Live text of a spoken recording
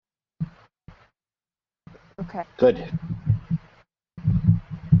Okay. Good.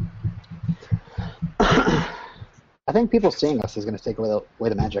 I think people seeing us is going to take away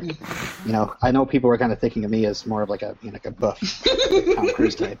the magic. You know, I know people were kind of thinking of me as more of like a buff Tom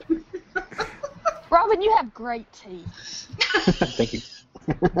Cruise type. Robin, you have great teeth. Thank you.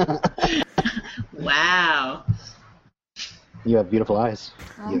 Wow. You have beautiful eyes.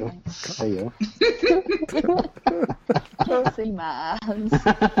 Oh, You. Hey, you. Go see my eyes.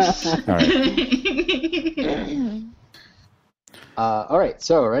 All right. All right.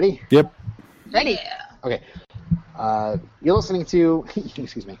 So, ready? Yep. Ready? Okay. You're listening to.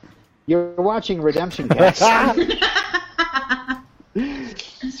 Excuse me. You're watching Redemption Cast.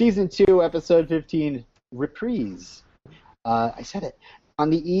 Season 2, Episode 15, Reprise. I said it. On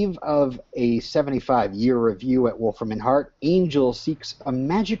the eve of a 75-year review at Wolfram & Hart, Angel seeks a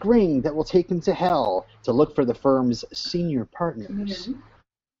magic ring that will take him to hell to look for the firm's senior partners.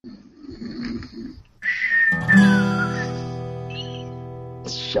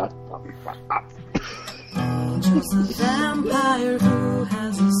 Shut the fuck up. Angel's a vampire who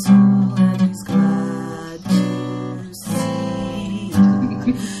has a soul and he's glad to see.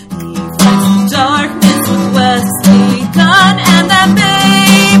 He fights darkness with Wesley Gunn and that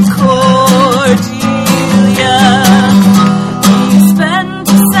babe Cordelia. He spent a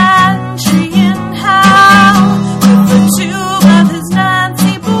century in hell with the tube of his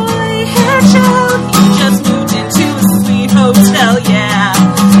Nancy boy hair child. He just moved into a sweet hotel, yeah.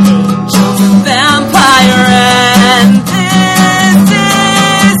 Angel's a vampire and this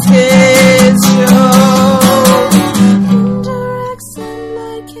is his show. Indirects and I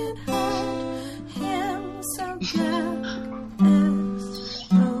can't hold him, so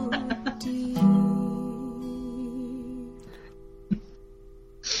S-O-D.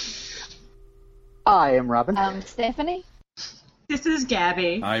 I am Robin. Stephanie? This is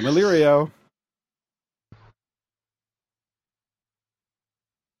Gabby. I'm Illyrio.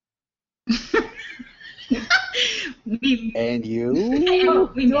 And you?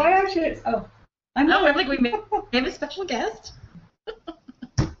 Do I actually? Oh, I know. I'm like, we may have a special guest.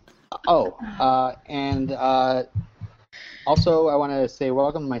 And also I want to say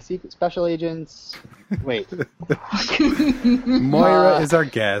welcome to my secret special agents. Wait. Moira is our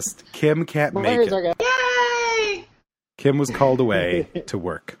guest. Kim can't make Moira's it. our guest. Yay! Kim was called away to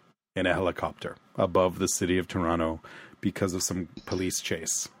work in a helicopter above the city of Toronto because of some police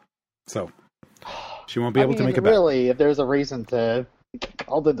chase. So she won't be able to make it back. Really, if there's a reason to get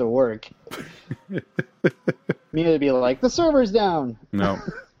called into work. Me to be like, the server's down. No.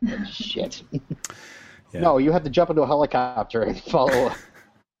 Shit. Yeah. No, you have to jump into a helicopter and follow a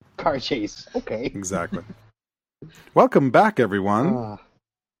car chase. Okay. Exactly. Welcome back, everyone.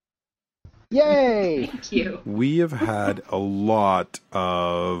 Yay! Thank you. We have had a lot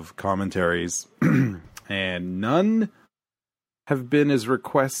of commentaries, and none have been as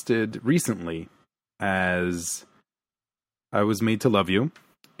requested recently as I Was Made to Love You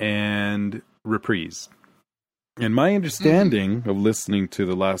and Reprise. And my understanding of listening to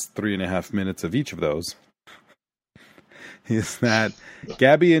the last 3.5 minutes of each of those is that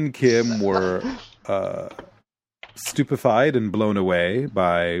Gabby and Kim were stupefied and blown away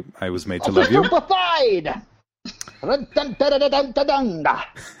by I Was Made to Love You. Stupefied! And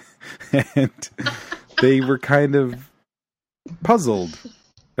they were kind of puzzled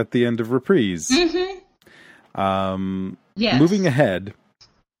at the end of Reprise. Mm-hmm. Yes. Moving ahead,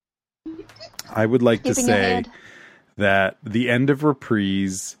 I would like to say that the end of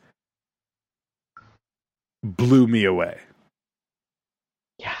Reprise blew me away.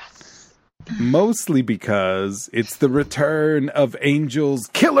 Yes. Mostly because it's the return of Angel's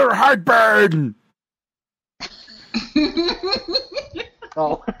killer heartburn.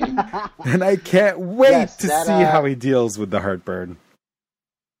 Oh. And I can't wait to that, see how he deals with the heartburn.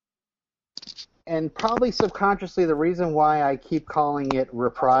 And probably subconsciously the reason why I keep calling it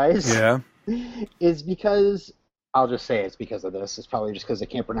Reprise is because, I'll just say it's because of this. It's probably just because I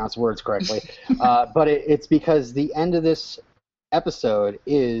can't pronounce words correctly. But it's because the end of this episode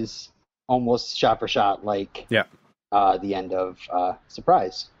is almost shot for shot like the end of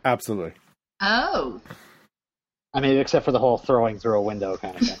Surprise. Absolutely. Oh. I mean, except for the whole throwing through a window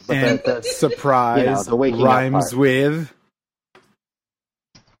kind of thing. But And the Surprise the waking up rhymes part. with...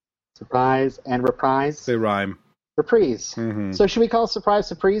 Surprise and Reprise. They rhyme. Reprise. Mm-hmm. So should we call Surprise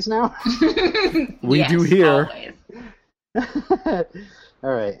Surprise now? We do here. Always. All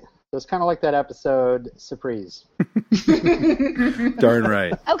right. So it's kind of like that episode, Surprise. Darn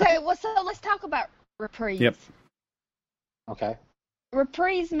right. Okay, well, so let's talk about reprise. Okay.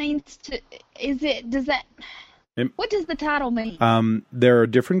 Reprise means to, does that, What does the title mean? There are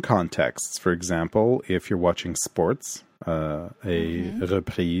different contexts. For example, if you're watching sports, a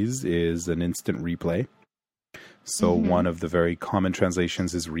reprise is an instant replay. So one of the very common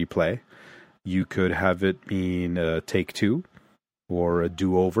translations is replay. You could have it mean take two, or a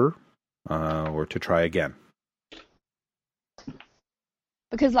do-over, or to try again.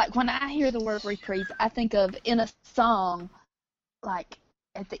 Because, like, when I hear the word reprise, I think of in a song, like,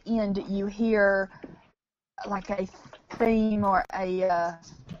 at the end you hear, like, a theme or a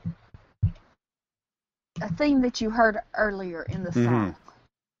theme that you heard earlier in the song.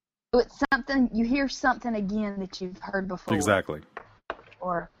 So it's something, you hear something again that you've heard before. Exactly.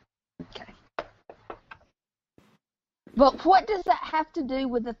 Or, okay. But what does that have to do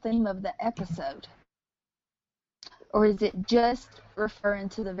with the theme of the episode? Or is it just referring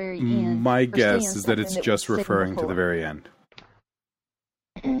to the very end? My guess is that it's just referring to the very end.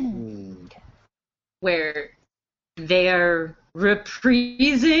 Where they are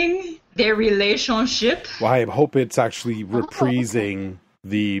reprising their relationship. Well, I hope it's actually reprising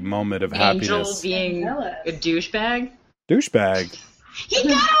the moment of happiness. Angel being a douchebag. Douchebag. He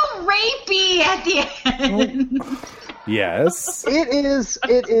got all rapey at the end. Yes. It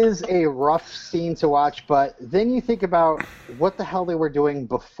is a rough scene to watch, but then you think about what the hell they were doing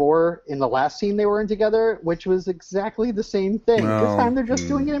before in the last scene they were in together, which was exactly the same thing. Well, this time they're just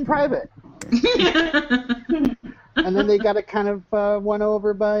doing it in private. And then they got it kind of won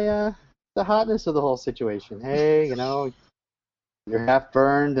over by the hotness of the whole situation. Hey, you're half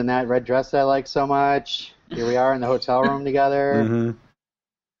burned in that red dress I like so much. Here we are in the hotel room together.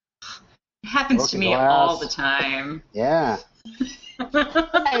 It happens to me all the time. Yeah.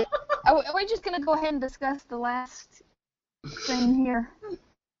 Hey, are we just going to go ahead and discuss the last scene here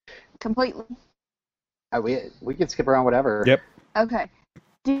completely? We could skip around whatever. Yep. Okay.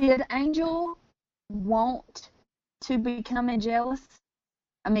 Did Angel want to become jealous?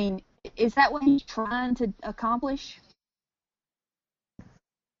 I mean, is that what he's trying to accomplish?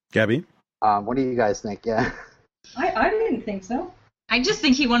 Gabby? What do you guys think? Yeah. I didn't think so. I just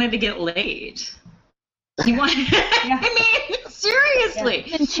think he wanted to get laid. He wanted. I mean, seriously.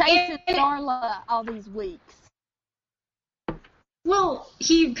 He's been chasing Darla all these weeks. Well,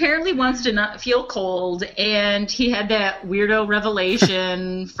 he apparently wants to not feel cold, and he had that weirdo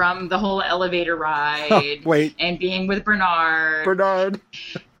revelation from the whole elevator ride. Wait. And being with Bernard.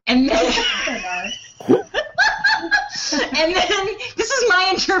 And then. And then, this is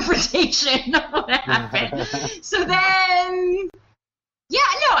my interpretation of what happened. So then. Yeah,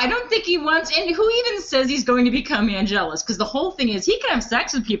 no, I don't think he wants, and who even says he's going to become Angelus? Because the whole thing is he can have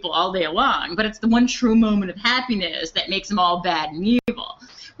sex with people all day long, but it's the one true moment of happiness that makes him all bad and evil.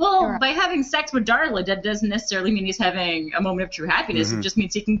 Well, by having sex with Darla, that doesn't necessarily mean he's having a moment of true happiness. It just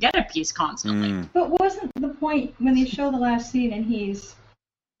means he can get a piece constantly. But wasn't the point when they show the last scene and he's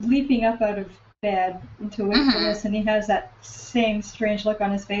leaping up out of bed into wakefulness and he has that same strange look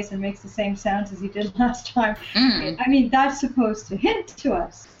on his face and makes the same sounds as he did last time? I mean, that's supposed to hint to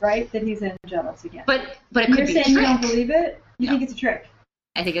us, right, that he's Angelus again. But it could You're be saying a trick. You don't believe it? You think it's a trick?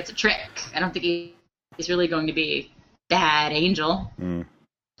 I think it's a trick. I don't think he's really going to be bad Angel.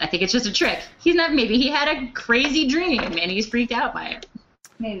 I think it's just a trick. He's not. Maybe he had a crazy dream and he's freaked out by it.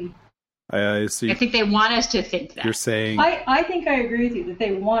 Maybe. I see. I think they want us to think that. You're saying. I think I agree with you that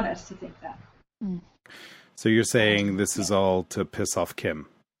they want us to think that. So you're saying this is all to piss off Kim?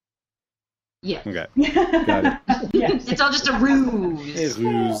 Yeah. Okay. Got it. Yes. It's all just a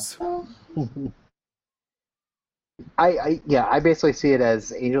ruse. I basically see it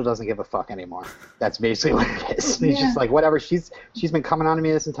as Angel doesn't give a fuck anymore. That's basically what it is. He's just like, whatever, she's been coming on to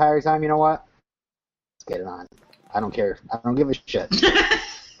me this entire time, you know what? Let's get it on. I don't care. I don't give a shit.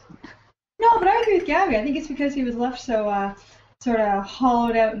 No, but I agree with Gabby. I think it's because he was left so sort of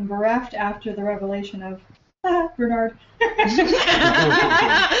hollowed out and bereft after the revelation of Bernard. I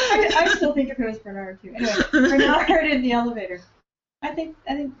still think of him as Bernard too. Anyway, Bernard in the elevator. I think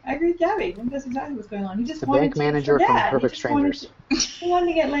I agree with Gabby. I think that's exactly what's going on. He just The wanted bank manager to, from yeah, Perfect he just wanted Strangers. He wanted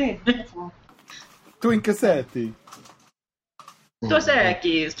to get laid. That's all. Twincasetti. Dos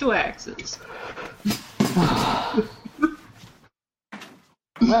X's, two X's.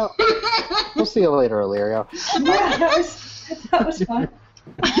 Well, we'll see you later, Illyrio. Yeah, that was fun.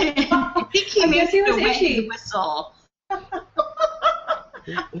 I think he made he was the way itchy. he whistle.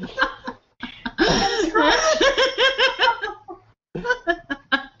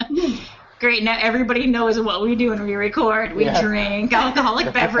 Great, now everybody knows what we do when we record. We drink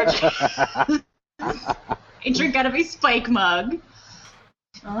alcoholic beverages. I drink out of a spike mug.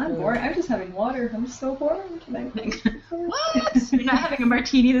 Oh, I'm bored. I'm just having water. I'm so bored tonight. What? You're not having a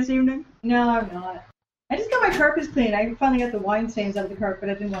martini this evening? No, I'm not. I just got my carpets clean. I finally got the wine stains out of the carpet.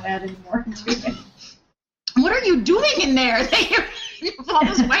 I didn't want to add any more to it. What are you doing in there? All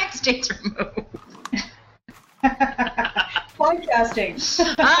those wine stains removed. Podcasting.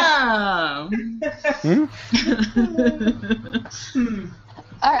 Oh.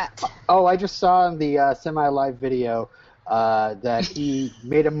 All right. Oh, I just saw in the semi-live video that he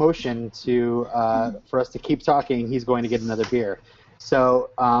made a motion to for us to keep talking. He's going to get another beer. So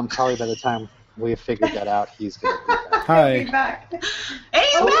probably by the time we've figured that out, he's going to be back. Hi. Be back. And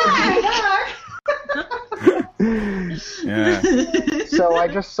he's back. Yeah. So I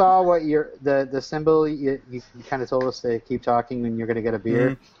just saw what the symbol you kind of told us to keep talking when you're going to get a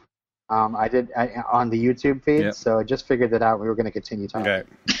beer. I did on the YouTube feed, Yep. so I just figured that out. We were going to continue talking. Okay.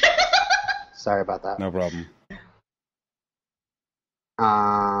 Sorry about that. No problem.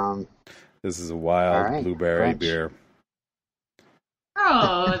 This is a All wild right, blueberry French. beer.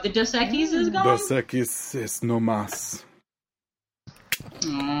 Oh, the Dos Equis is gone? Dos Equis es no más.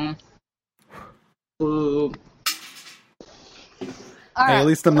 Boo. All Hey, right. at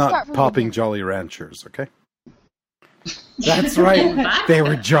least I'm let's start not from the popping beginning. Jolly Ranchers, okay? That's right. They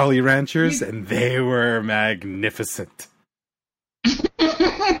were Jolly Ranchers, and they were magnificent.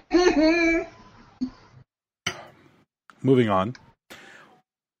 Moving on.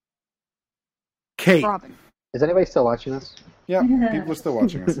 Kate. Robin. Is anybody still watching this? Yeah, people are still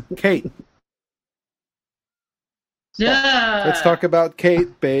watching us. Kate. Yeah. Let's talk about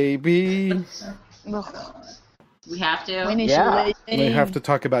Kate, baby. Ugh. We have to. We need Yeah. We have to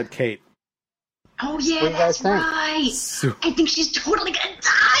talk about Kate. Oh, What yeah, do you guys that's think? right. So, I think she's totally gonna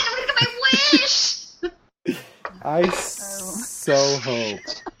die. I'm gonna get my wish. I so hope,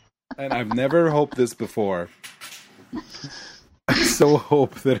 and I've never hoped this before. I so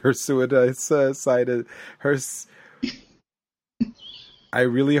hope that her suicide, I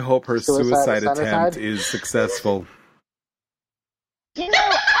really hope her suicide attempt is successful. You know,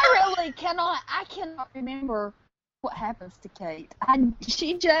 I cannot remember what happens to Kate.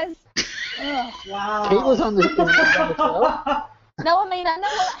 She just, ugh. Wow. Kate was on the show. No, I mean, I know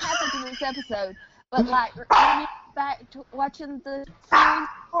what happens in this episode, but like, when you back to watching the series,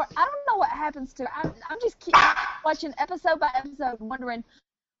 or I don't know what happens to her. I'm just keep watching episode by episode, wondering,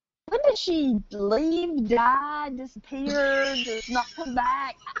 when did she leave, die, disappear, just not come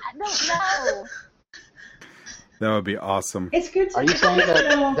back? I don't know. That would be awesome. It's good to Are you saying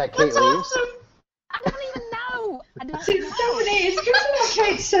that Kate leaves? Awesome. I don't even know. I don't See, know. Stephanie, it's good to know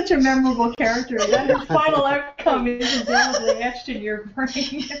Kate's such a memorable character that her final outcome is indelibly etched in your brain.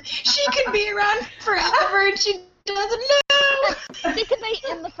 She could be around forever and she doesn't know. She could be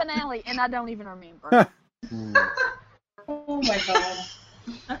in the finale, and I don't even remember. Oh my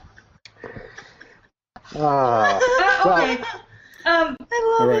god. Well, Okay. I love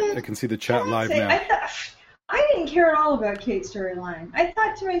All right, it. I can see the chat live Say, now. I didn't care at all about Kate's storyline. I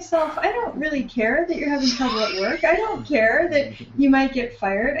thought to myself, I don't really care that you're having trouble at work. I don't care that you might get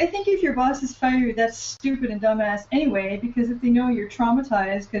fired. I think if your boss is fired, that's stupid and dumbass anyway, because if they know you're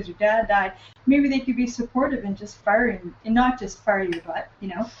traumatized because your dad died, maybe they could be supportive and just firing, and not just fire your butt, you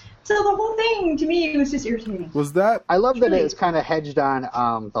know? So the whole thing, to me, was just irritating. Was that? I love that it's kind of hedged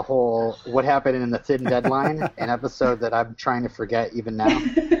on the whole what happened in the Thin Deadline, an episode that I'm trying to forget even now.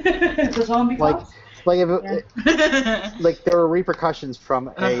 The zombie Like, cops? like like there were repercussions from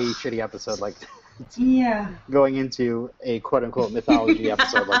a shitty episode like Yeah. going into a quote unquote mythology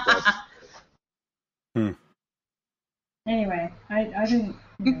episode like this. Anyway, I didn't.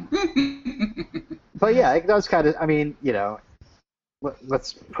 You know. But yeah, it does kind of. I mean, you know,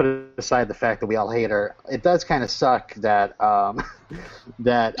 let's put aside the fact that we all hate her. It does kind of suck that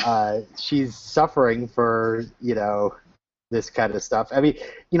that she's suffering for this kind of stuff. I mean,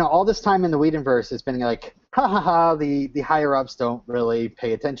 all this time in the Whedonverse, it's been like, ha ha ha, the higher ups don't really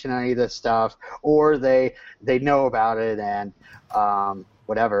pay attention to any of this stuff, or they know about it and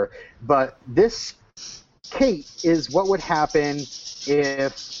whatever. But this Kate is what would happen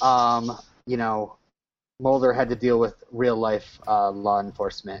if Mulder had to deal with real life law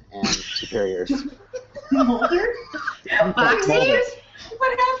enforcement and superiors. Mulder? Foxy?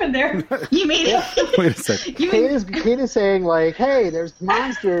 What happened there? You made it. Wait a second. Kate is saying like, hey, there's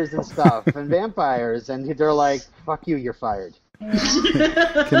monsters and stuff and vampires, and they're like, fuck you, you're fired.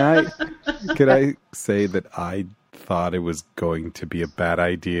 Can I say that I thought it was going to be a bad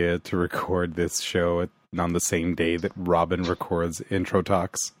idea to record this show on the same day that Robin records intro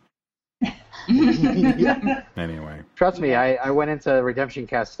talks? Anyway. Trust me, I went into Redemption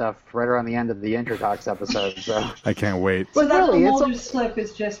Cast stuff right around the end of the Intro Talks episode, so... I can't wait. Well, that Really, little Mulder slip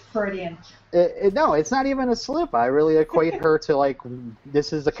is just Freudian. No, it's not even a slip. I really equate her to, like,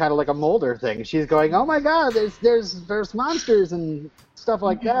 this is a kind of like a Mulder thing. She's going, oh my god, there's monsters and stuff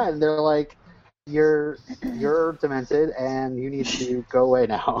like that, and they're like, you're demented, and you need to go away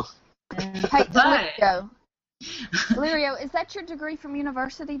now. Hey, Lirio, is that your degree from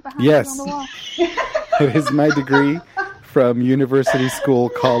university behind Yes. you on the wall? It is my degree from University School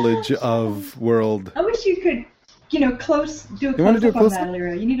College of World. I wish you could, do a close-up on that,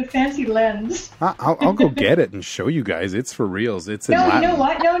 Lirio. You need a fancy lens. I'll go get it and show you guys. It's for reals. It's in No, Latin. you know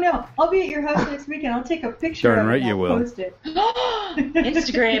what? No. I'll be at your house next week and I'll take a picture Darn of right it and you I'll will. post it.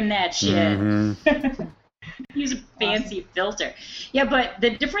 Instagram that shit. Mm-hmm. Use a fancy filter. Yeah, but the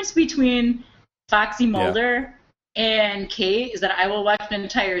difference between Foxy Mulder and Kate is that I will watch an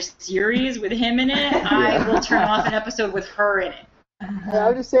entire series with him in it. I will turn off an episode with her in it. I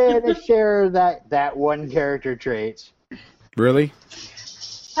would just say to share that one character trait. Really?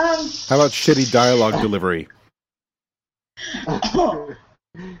 How about shitty dialogue delivery? What are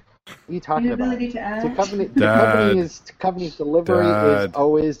you talking about? Inability to act. The company's delivery is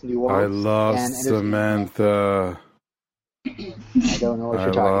always nuanced. I lost Samantha. I don't know what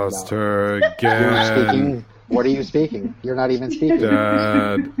you're talking about. I lost her again. What are you speaking? You're not even speaking.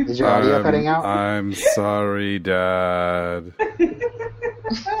 Dad. Is your audio cutting out? I'm sorry, Dad.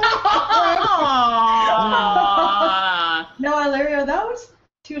 No, Ilario, that was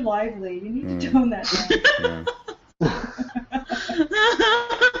too lively. You need to tone that down.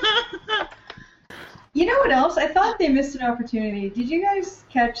 You know what else? I thought they missed an opportunity. Did you guys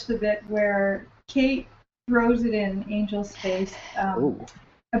catch the bit where Kate throws it in Angel's face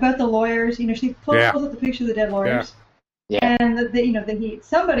about the lawyers? She pulls up the picture of the dead lawyers. Yeah. And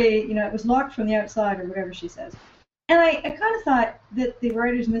it was locked from the outside or whatever she says. And I kind of thought that the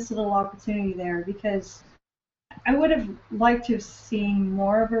writers missed a little opportunity there because I would have liked to have seen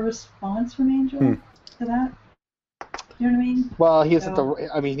more of a response from Angel to that. You know what I mean? Well, he's at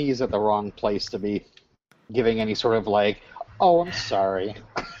the wrong place to be giving any sort of like, oh, I'm sorry.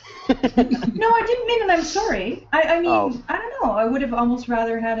 No, I didn't mean that I'm sorry. I mean, I don't know. I would have almost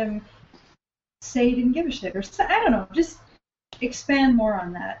rather had him say he didn't give a shit, or I don't know, just expand more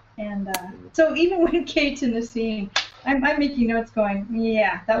on that. And so even when Kate's in the scene, I'm making notes going,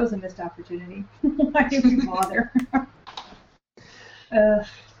 yeah, that was a missed opportunity. Why did we bother?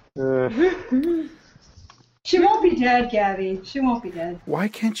 She won't be dead, Gabby. She won't be dead. Why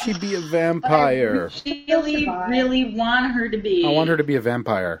can't she be a vampire? I really want her to be. I want her to be a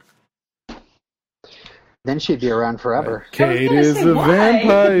vampire. Then she'd be around forever. Kate is a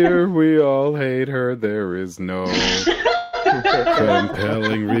vampire. We all hate her. There is no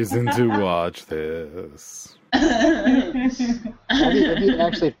compelling reason to watch this. It'd be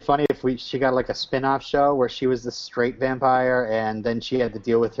actually funny if she got like a spin-off show where she was the straight vampire and then she had to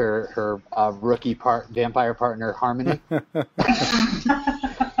deal with her rookie vampire partner Harmony.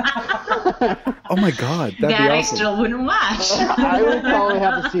 Oh my god, that'd be awesome. I still wouldn't watch. I would probably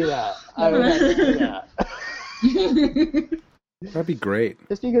have to see that. That'd be great.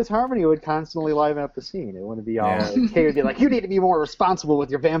 Just because Harmony would constantly liven up the scene. It wouldn't be all like, Kate would be like, you need to be more responsible with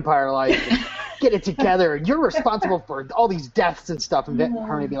your vampire life. And get it together. You're responsible for all these deaths and stuff. And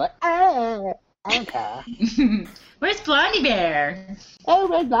Harmony would be like, okay. Where's Blondie Bear? Oh,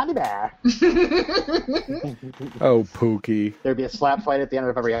 where's Blondie Bear? Oh, Pookie. There'd be a slap fight at the end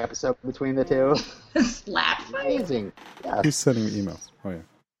of every episode between the two. Slap fight? Amazing. Yeah. He's sending emails. Oh, yeah.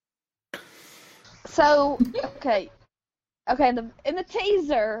 So, okay, in the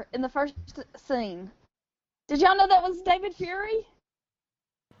teaser, in the first scene, did y'all know that was David Fury?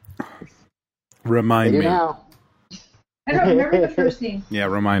 Remind me. Now. I don't remember the first scene. Yeah,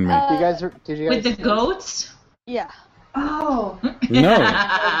 remind me. Did you guys with the goats? Yeah. Oh. No.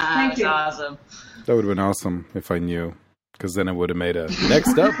 Thank you. That's awesome. That would have been awesome if I knew, because then it would have made a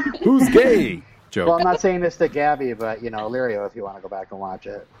next up, who's gay joke. Well, I'm not saying this to Gabby, but, Lirio, if you want to go back and watch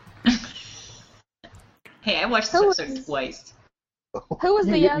it. Hey, I watched this episode twice. Who was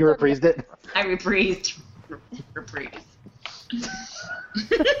the You other? reprised it? I reprised. Reprise.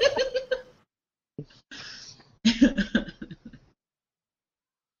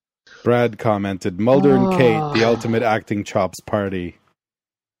 Brad commented, Mulder and Kate, the ultimate acting chops party.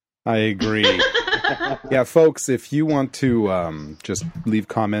 I agree. Yeah, folks, if you want to just leave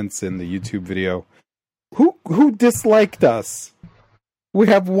comments in the YouTube video, who disliked us? We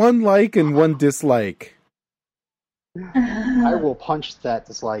have 1 like and 1 dislike. I will punch that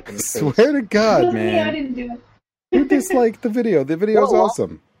dislike in the face. Swear to God, man. I didn't do it. Who disliked the video? The video is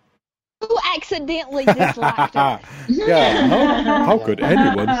awesome. Who accidentally disliked her. Yeah, how could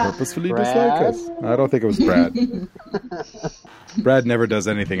anyone purposefully dislike us? I don't think it was Brad. Brad never does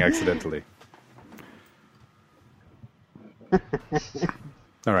anything accidentally.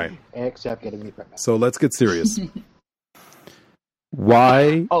 All right. Except getting me pregnant. So let's get serious. Why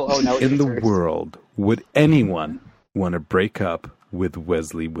in the serious. world would anyone want to break up with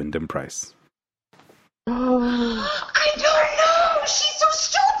Wesley Wyndham-Pryce? I don't know. She's so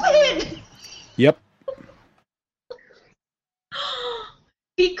stupid. Yep.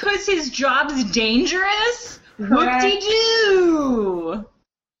 Because his job's dangerous? Correct. Whoop-de-doo.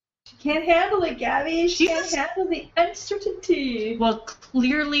 She can't handle it, Gabby. She can't handle the uncertainty. Well,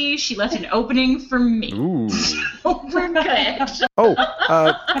 clearly she left an opening for me. Ooh. We're good. Oh,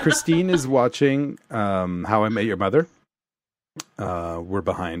 Christine is watching How I Met Your Mother. We're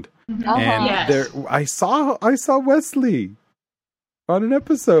behind. Uh-huh. And Yes. there, I saw Wesley on an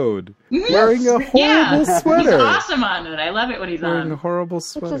episode Yes. wearing a horrible sweater. He's awesome on it. I love it when he's Wearing a on. horrible What's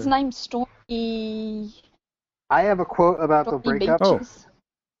sweater. his name? Stormy. I have a quote about the Stormy breakup Beaches.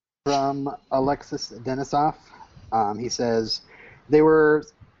 from Alexis Denisoff. He says, they were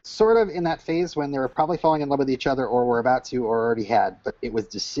sort of in that phase when they were probably falling in love with each other or were about to or already had, but it was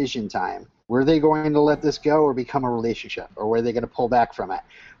decision time. Were they going to let this go or become a relationship, or were they going to pull back from it?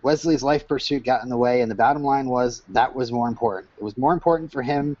 Wesley's life pursuit got in the way, and the bottom line was that was more important. It was more important for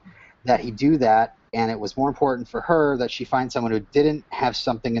him that he do that, and it was more important for her that she find someone who didn't have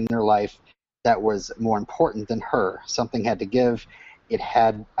something in their life that was more important than her. Something had to give.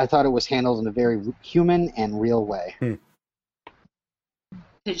 I thought it was handled in a very human and real way.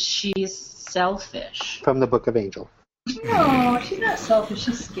 That she's selfish. From the Book of Angel. No, she's not selfish.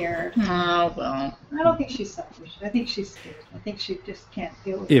 She's scared. Oh, well. I don't think she's selfish. I think she's scared. I think she just can't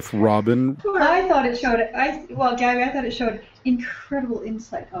deal with it. If Robin... I thought it showed. Gabby, I thought it showed incredible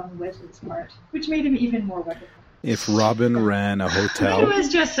insight on Wesley's part, which made him even more wonderful. If Robin ran a It hotel... was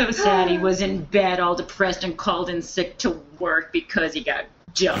just so sad he was in bed all depressed and called in sick to work because he got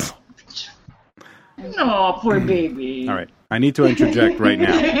jumped. No, poor baby. All right. I need to interject right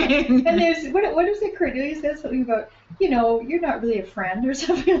now. And there's what is it? Cordelia said something about, you're not really a friend or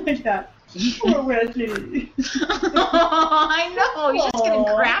something like that. Poor Wesley. I know. He's just getting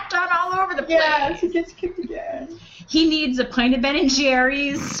crapped on all over the place. Yeah, he gets kicked again. He needs a pint of Ben and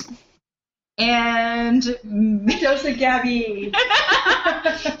Jerry's and Joseph Gabby.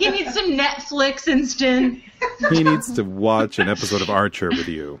 he needs some Netflix instant. He needs to watch an episode of Archer with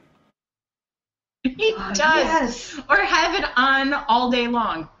you. He does. Yes. Or have it on all day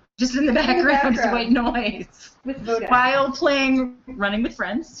long. Just in the background, as white noise. With Vodak. While playing Running with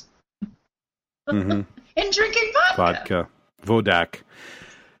Friends. Mm-hmm. And drinking vodka. Vodak.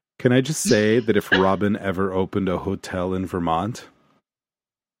 Can I just say that if Robin ever opened a hotel in Vermont,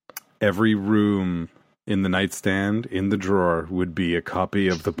 every room in the nightstand, in the drawer, would be a copy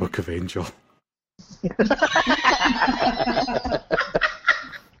of the Book of Angel.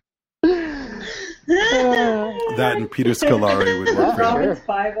 That and Peter Scolari would work for you. Robin's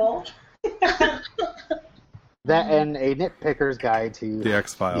Bible. That and a nitpicker's guide to The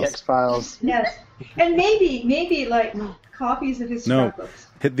X-Files. The X-Files. Yes. And maybe like copies of his No. scrapbooks.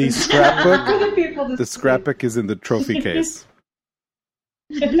 Hit the scrapbook. For the people to The scrapbook is in the trophy case.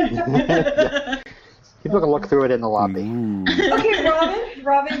 People can look through it in the lobby. Ooh. Okay,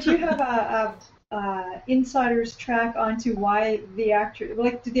 Robin, do you have a insider's track onto why the actor,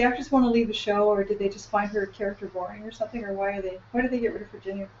 did the actress want to leave the show, or did they just find her character boring or something, or why did they get rid of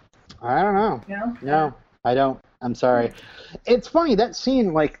Virginia? I don't know. No? No, I don't. I'm sorry. It's funny, that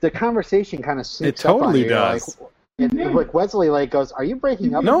scene, the conversation kind of sneaks It totally up on you. does. Like Wesley goes, "Are you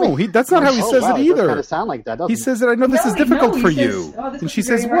breaking up?" No, with me?" that's not how he says wow, it either. Kind of sound like that, doesn't He says that I know this is difficult for you. This And is she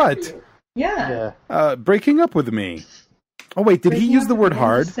says, very hard what? for you. Yeah. Yeah. Breaking up with me. Oh, wait, did he use the word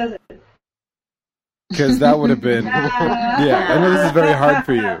hard? Says it. Because that would have been... Yeah, I know this is very hard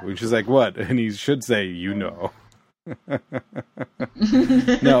for you. And she's like, what? And he should say, you know.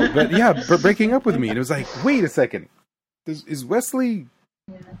 No, but yeah, breaking up with me. And it was like, wait a second. Is Wesley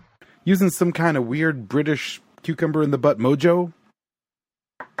using some kind of weird British cucumber in the butt mojo?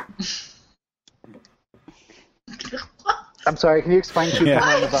 I'm sorry, can you explain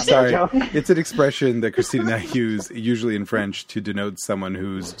cucumber in the butt sorry. mojo? It's an expression that Christine and I use, usually in French, to denote someone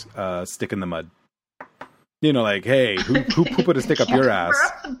who's stick in the mud. You know, like, hey, who put a stick up your ass?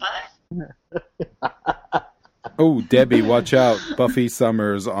 Oh, Debbie, watch out. Buffy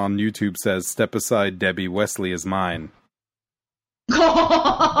Summers on YouTube says, step aside, Debbie, Wesley is mine.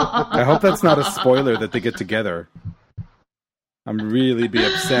 I hope that's not a spoiler that they get together. I'm really be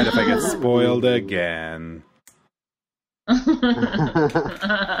upset if I get spoiled again.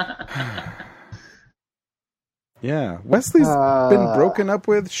 Yeah, Wesley's been broken up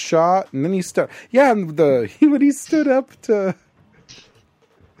with, shot, and then he and when he stood up to,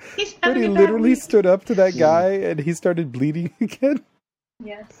 when he literally stood up to that guy and he started bleeding again.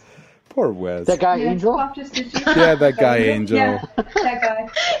 Yes. Poor Wes. That guy Angel? Yeah, that guy Angel. Yeah, that guy.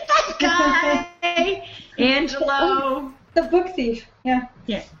 That guy! Angelo! The book thief. Yeah.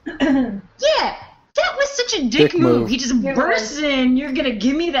 Yeah. Yeah! That was such a dick move. He just bursts in. You're gonna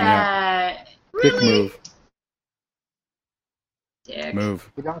give me that. Yeah. Really? Dick move. Dick.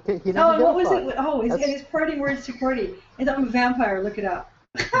 Move. He don't what was it? Oh, his parting words to Cordy. Is I'm a vampire. Look it up.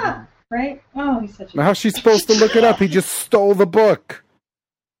 Right? Oh, he's such a... How's she supposed to look it up? He just stole the book.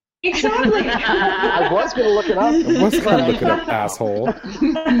 Exactly. I was going to look it up. I was going to look it up, asshole.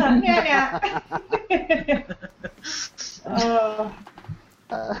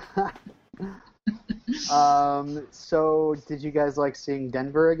 So, did you guys like seeing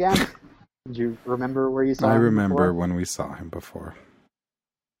Denver again? Did you remember where you saw him? I remember before? when we saw him before.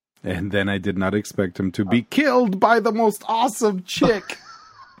 And then I did not expect him to be killed by the most awesome chick.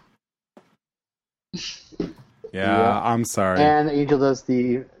 Yeah, I'm sorry. And Angel does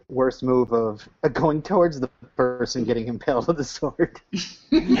the worst move of going towards the person getting impaled with a sword.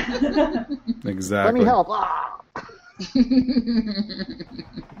 Exactly. Let me help. Ah!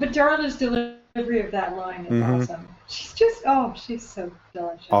 But Darla's delivery of that line is awesome. She's just, she's so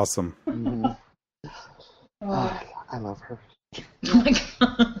delicious. Awesome. Mm-hmm. I love her. Oh my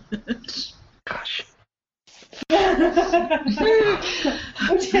gosh. I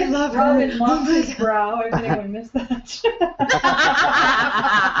love Robin Monks's brow. If anyone missed that.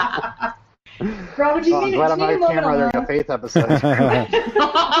 Robin, do you mean I'm glad I'm not a camera during a Faith episode.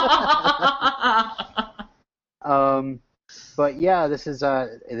 But yeah, this is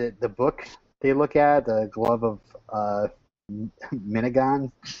the book they look at, the glove of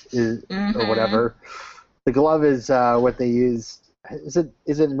Minigon, or whatever. The glove is what they use. Is it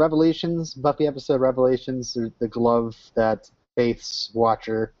in Revelations, Buffy episode Revelations, the glove that Faith's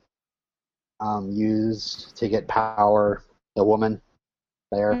Watcher used to get power, the woman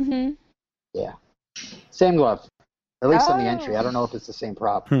there? Mm-hmm. Yeah. Same glove. At least on the entry. I don't know if it's the same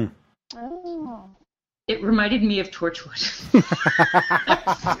prop. Oh. It reminded me of Torchwood.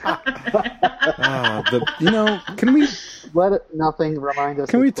 Can we let nothing remind us?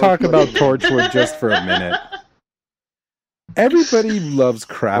 Can we talk about Torchwood just for a minute? Everybody loves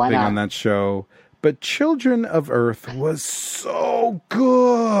crapping on that show, but Children of Earth was so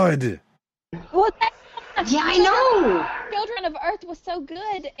good. Well, yeah, I know. Children of Earth was so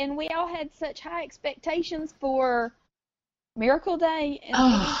good, and we all had such high expectations for Miracle Day, and it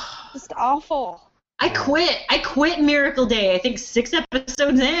was just awful. I quit Miracle Day, I think 6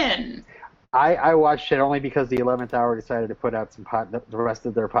 episodes in. I watched it only because the 11th Hour decided to put out the rest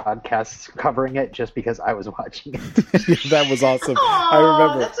of their podcasts covering it just because I was watching it. That was awesome. Aww, I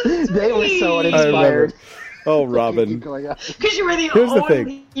remember. That's so they were so uninspired. Oh, Robin. Because you were the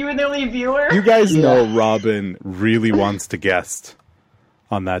only viewer. You guys know Robin really wants to guest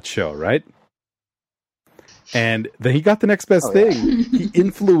on that show, right? And then he got the next best thing. Yeah. He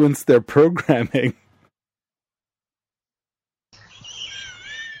influenced their programming.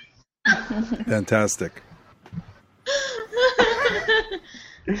 Fantastic.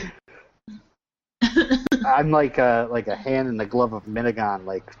 I'm like a hand in the glove of Minigon.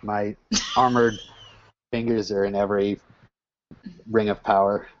 Like my armored fingers are in every ring of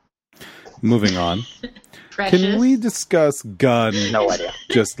power. Moving on. Precious. Can we discuss Gunn? No idea.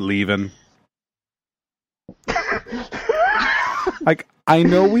 Just leaving. Like I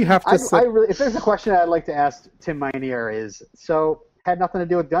know we have to. If there's a question I'd like to ask Tim Minear is had nothing to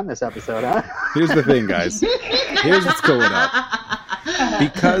do with Gunn this episode, huh? Here's the thing, guys. Here's what's going up.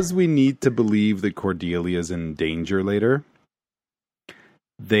 Because we need to believe that Cordelia's in danger later,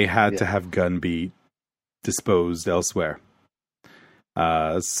 they had to have Gunn be disposed elsewhere.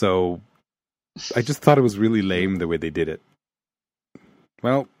 So I just thought it was really lame the way they did it.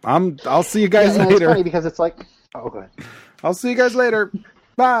 Well, I'll see you guys later. It's funny because it's like, good. I'll see you guys later.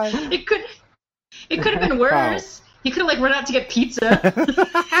 Bye. It could have been worse. He could have run out to get pizza.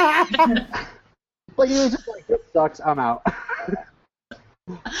 Like he was just like, this sucks, I'm out.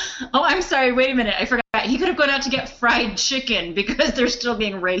 Oh, I'm sorry. Wait a minute. I forgot. He could have gone out to get fried chicken because they're still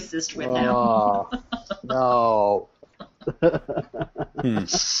being racist with him. Oh, no.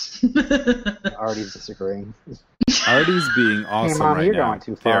 Artie's disagreeing. Artie's being awesome Mom, right you're now. going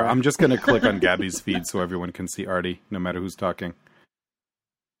too far. There, I'm just going to click on Gabby's feed so everyone can see Artie, no matter who's talking.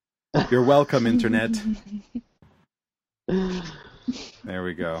 You're welcome, Internet. There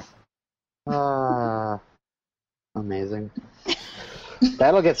we go. Amazing.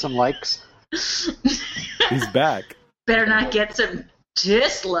 That'll get some likes. He's back. Better not get some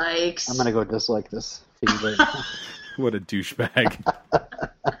dislikes. I'm gonna go dislike this feed. What a douchebag.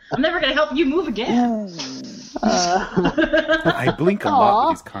 I'm never gonna help you move again. I blink a lot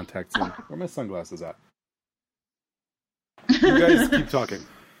with these contacts in. Where are my sunglasses at? You guys keep talking.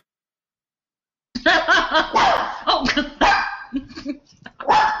 Oh,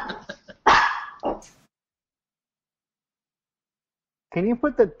 Can you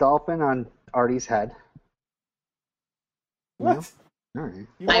put the dolphin on Artie's head? What? No? All right.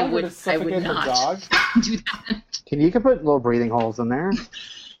 You I want her to would suffocate the not dog? do that. You can put little breathing holes in there. It'd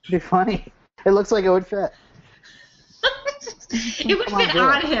be funny. It looks like it would fit. It would Come on, fit do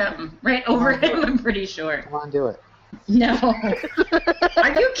on it. him, right over him, I'm pretty sure. Come on, do it. No.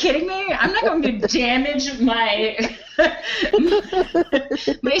 Are you kidding me? I'm not going to damage my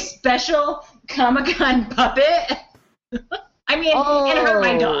my special Comic-Con puppet. I mean, and hurt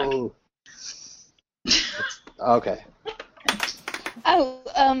my dog. Okay.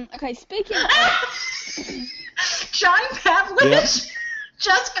 Okay, speaking of... John Pavlich Yep.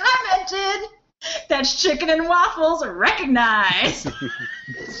 just commented that's chicken and waffles recognized.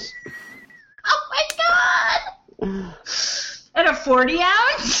 Oh my god! And a 40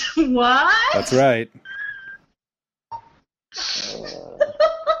 ounce? What? That's right.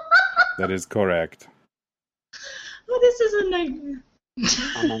 That is correct. Oh, this is a nightmare.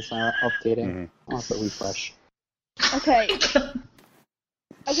 Comments are updating. Mhm. I'll have to refresh. Okay.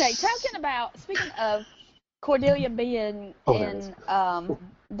 Okay, talking about, speaking of Cordelia being in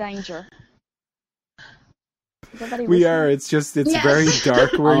danger. Is everybody We listening? are. It's Yes. very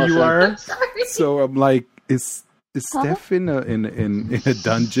dark where you are. Sorry. So I'm like, is Steph in a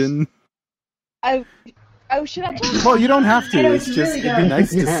dungeon? Oh, should I tell you? Well, you don't have to. I know, It's it's just really it'd be dark.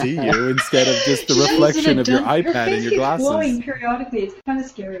 nice to see you instead of just the She's in reflection a of your dun- Her iPad face and your keeps glowing glasses. periodically. It's kind of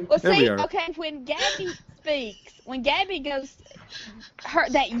scary. Well, There we see, are. okay, when Gabby speaks, when Gabby goes,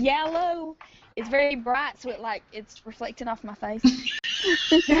 that yellow is very bright, so it's reflecting off my face.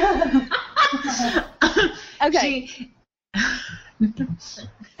 Okay.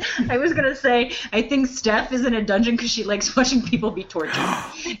 I was gonna say, I think Steph is in a dungeon because she likes watching people be tortured.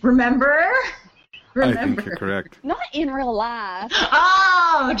 Remember? I think you're correct. Not in real life,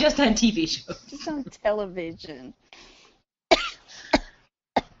 Oh, just on TV shows. just on television.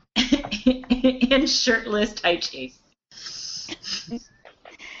 In shirtless Tai Chi.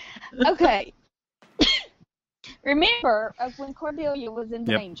 Okay. Remember when Cordelia was in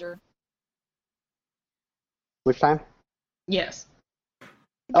Yep. danger? Which time? Yes.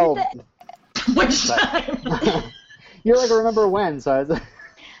 Oh, Which time? you're like, remember when? So I was,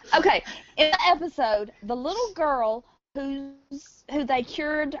 Okay, in the episode, the little girl who they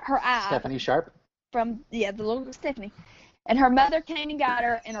cured her eye Stephanie Sharp. from, the little Stephanie, and her mother came and got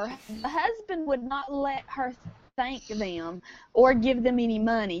her, and her husband would not let her thank them or give them any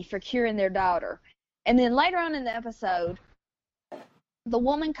money for curing their daughter. And then later on in the episode, the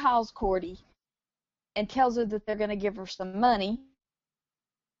woman calls Cordy and tells her that they're going to give her some money.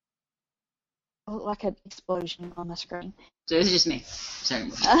 Oh, like an explosion on the screen. So it's just me.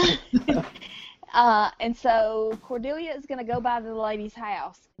 Sorry. And so Cordelia is going to go by the lady's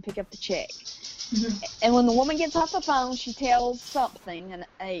house and pick up the check. And when the woman gets off the phone, she tells something,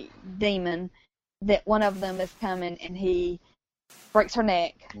 a demon, that one of them is coming and he breaks her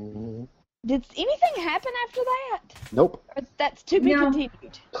neck. Mm-hmm. Did anything happen after that? Nope. Or that's to be No.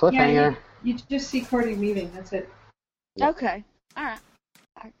 continued. Cliffhanger. You just see Cordy leaving. That's it. Yeah. Okay. All right.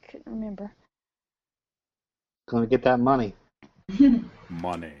 I couldn't remember. Gonna get that money.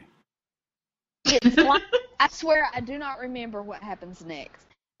 Money. It's like, I swear I do not remember what happens next.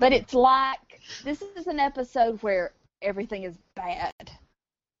 But it's like, this is an episode where everything is bad.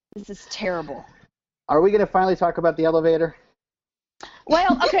 This is terrible. Are we gonna finally talk about the elevator?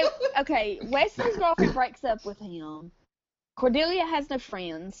 Well, okay. Wesley's girlfriend breaks up with him. Cordelia has no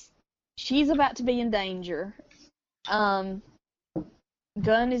friends. She's about to be in danger. Gunn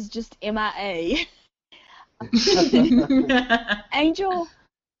is just MIA. Angel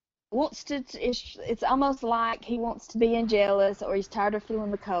wants to. It's almost like he wants to be jealous, or he's tired of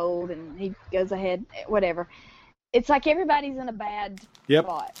feeling the cold, and he goes ahead. Whatever. It's like everybody's in a bad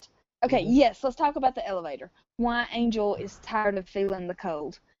spot. Okay, yes. Let's talk about the elevator. Why Angel is tired of feeling the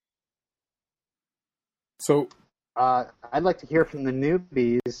cold. So, I'd like to hear from the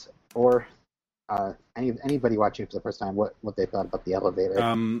newbies or anybody watching for the first time what they thought about the elevator,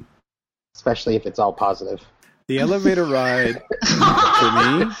 especially if it's all positive. the elevator ride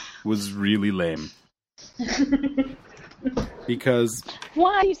for me was really lame. Because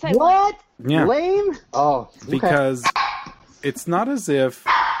Why you say What? Yeah. Lame? Oh, okay. Because it's not as if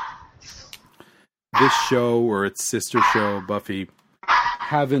this show or its sister show, Buffy,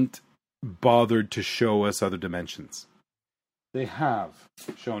 haven't bothered to show us other dimensions. They have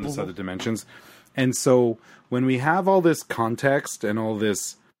shown us other dimensions. And so when we have all this context and all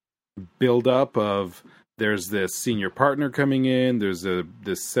this build-up of there's this senior partner coming in, there's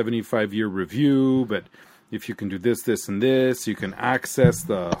this 75-year review, but if you can do this, this, and this, you can access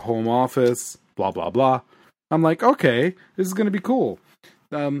the home office, blah, blah, blah. I'm like, okay, this is going to be cool.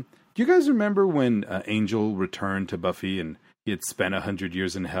 Do you guys remember when Angel returned to Buffy and he had spent 100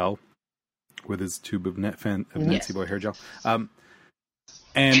 years in hell with his tube of Nancy Boy hair gel?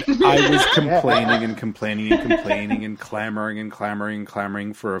 And I was complaining and complaining and complaining and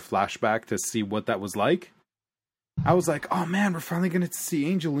clamoring for a flashback to see what that was like. I was like, oh man, we're finally going to see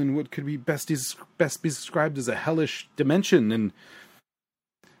Angel in what could be best be described as a hellish dimension. And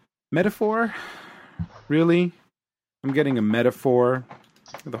metaphor? Really? I'm getting a metaphor.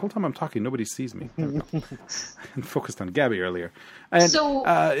 The whole time I'm talking, nobody sees me. I'm focused on Gabby earlier. And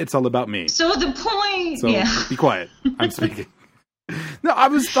it's all about me. So the point... So be quiet. I'm speaking. No,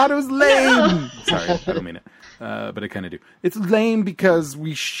 thought it was lame. Sorry, I don't mean it. But I kind of do. It's lame because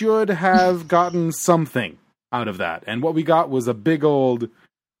we should have gotten something out of that. And what we got was a big old,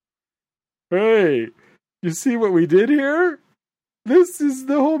 hey, you see what we did here? This is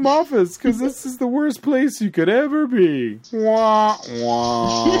the home office, because this is the worst place you could ever be. Wah,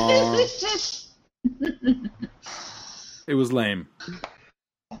 wah. It was lame.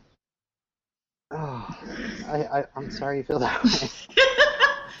 Oh, I'm sorry you feel that way.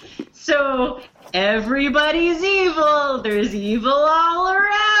 So, everybody's evil. There's evil all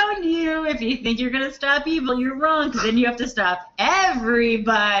around you. If you think you're going to stop evil, you're wrong, because then you have to stop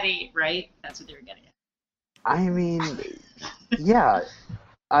everybody, right? That's what they were getting at. I mean, yeah.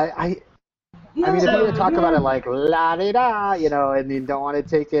 I mean, if you're going to talk about it like la-di-da, and you don't want to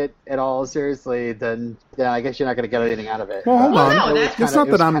take it at all seriously, then I guess you're not going to get anything out of it. Well, hold on. No, it's not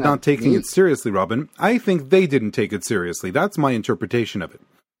that I'm not taking it seriously, Robin. I think they didn't take it seriously. That's my interpretation of it.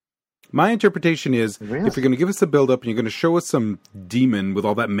 My interpretation is, if you're going to give us a build-up and you're going to show us some demon with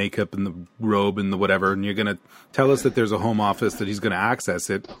all that makeup and the robe and the whatever, and you're going to tell us that there's a home office, that he's going to access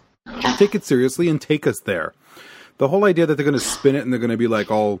it, take it seriously and take us there. The whole idea that they're going to spin it and they're going to be like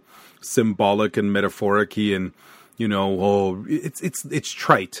all symbolic and metaphoric-y and, it's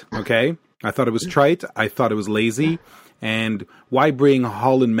trite, okay? I thought it was trite. I thought it was lazy. And why bring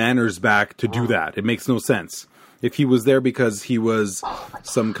Holland Manners back to do that? It makes no sense. If he was there because he was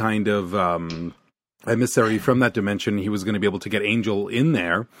some kind of emissary from that dimension, he was going to be able to get Angel in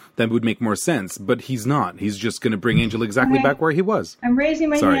there, that would make more sense. But he's not. He's just going to bring Angel exactly back where he was. I'm raising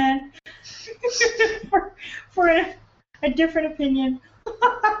my hand for a different opinion.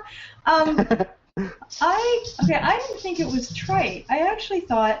 I didn't think it was trite. I actually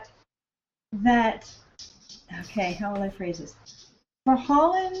thought that, how will I phrase this? For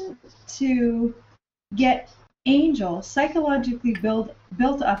Holland to get Angel psychologically built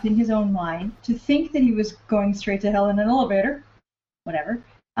up in his own mind to think that he was going straight to hell in an elevator, whatever,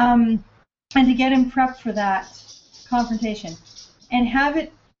 and to get him prepped for that confrontation, and have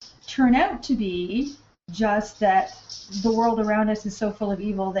it turn out to be just that the world around us is so full of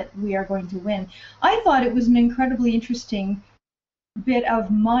evil that we are going to win. I thought it was an incredibly interesting bit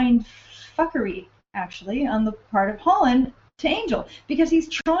of mind fuckery, actually, on the part of Holland to Angel, because he's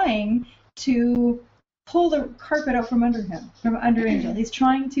trying to pull the carpet out from under Angel. He's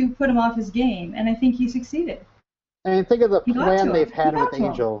trying to put him off his game, and I think he succeeded. And think of the plan they've had with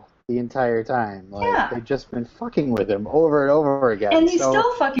Angel the entire time. They've just been fucking with him over and over again. And he's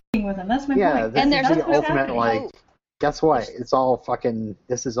still fucking with him. That's my point. And there's the ultimate, guess what? It's all fucking.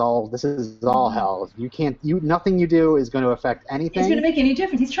 This is all hell. You can't. Nothing you do is going to affect anything. It's going to make any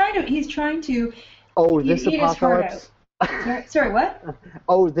difference. He's trying to. Oh, this apocalypse. Sorry, what?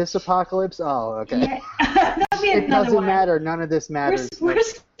 Oh, this apocalypse? Oh, okay. Yeah. It doesn't matter. None of this matters. We're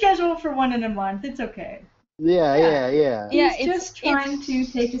scheduled for one in a month. It's okay. Yeah. He's just trying to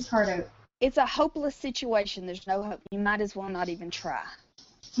take his heart out. It's a hopeless situation. There's no hope. You might as well not even try.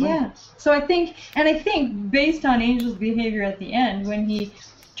 Yeah. So I think based on Angel's behavior at the end, when he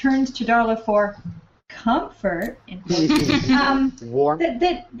turns to Darla for comfort,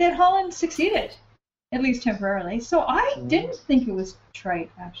 that Holland succeeded. At least temporarily. So I didn't think it was trite,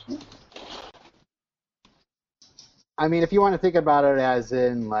 actually. I mean, if you want to think about it as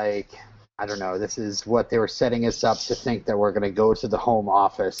in, I don't know, this is what they were setting us up to think that we're going to go to the home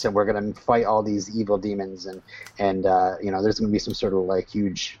office and we're going to fight all these evil demons and there's going to be some sort of,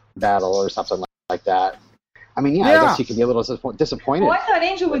 huge battle or something like that. I I mean, I guess you can be a little disappointed. Well, I thought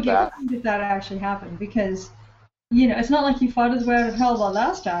Angel would get hurt if that actually happened because, it's not like you fought his way out of hell the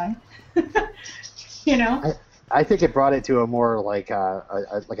last time. I think it brought it to a more like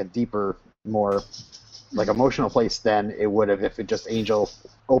a deeper, more like emotional place than it would have if it just Angel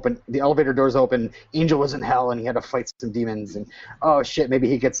opened, the elevator doors open, Angel was in hell and he had to fight some demons and oh shit, maybe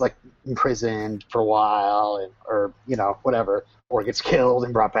he gets like imprisoned for a while or whatever, or gets killed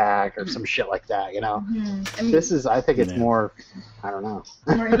and brought back or some shit like that, Mm-hmm. I mean, This is, I think it's more, I don't know.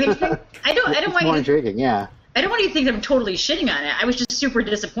 I don't want more you intriguing, yeah. I don't want you to think that I'm totally shitting on it. I was just super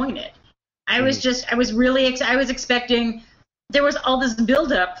disappointed. I was expecting, there was all this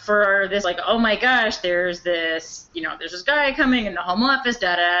buildup for this, like, oh my gosh, there's this guy coming in the home office,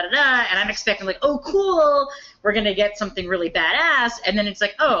 and I'm expecting, like, oh cool, we're going to get something really badass, and then it's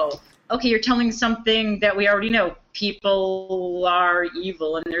like, oh, okay, you're telling something that we already know. People are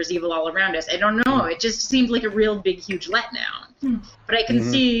evil, and there's evil all around us. I don't know. It just seemed like a real big, huge letdown. But I can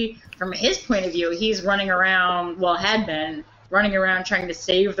see, from his point of view, he's running around, had been running around trying to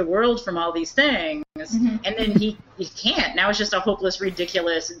save the world from all these things, and then he can't. Now it's just a hopeless,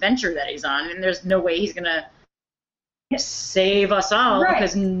 ridiculous adventure that he's on, and there's no way he's going to save us all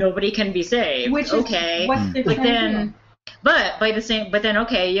because nobody can be saved. Which okay, but then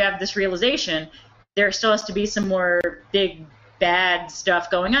okay, you have this realization. There still has to be some more big bad stuff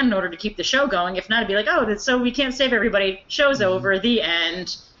going on in order to keep the show going. If not, it'd be like, oh, so we can't save everybody. Show's over. The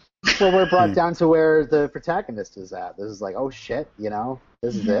end. Well, we're brought down to where the protagonist is at. This is like, oh shit,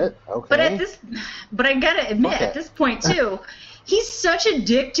 this is it. Okay. But I gotta admit, at this point too, he's such a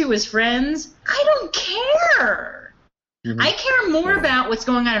dick to his friends. I don't care. I care more about what's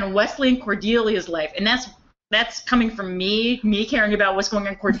going on in Wesley and Cordelia's life, and that's coming from me caring about what's going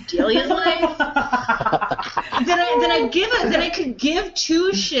on in Cordelia's life. Then I could give two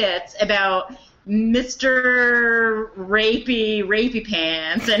shits about Mr. Rapey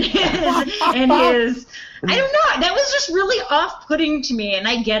Pants and his I don't know, that was just really off-putting to me, and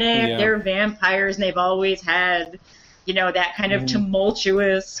I get it, they're vampires and they've always had that kind of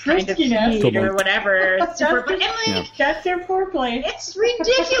tumultuous kind of heat or whatever. That's their foreplay. It's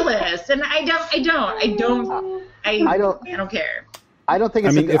ridiculous, and I don't care. I don't think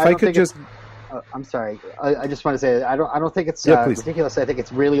it's. I'm sorry. I just want to say I don't think it's ridiculous. I think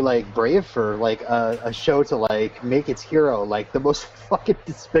it's really like brave for like a show to like make its hero like the most fucking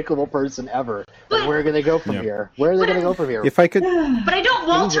despicable person ever. But where are they going to go from here? Where are they going to go from here? If I could, but I don't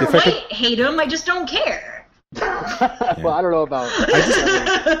Walter White hate him. I just don't care. Well, I don't know about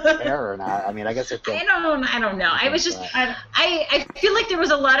care or not. I mean, I guess it's. I don't know. I was just. I feel like there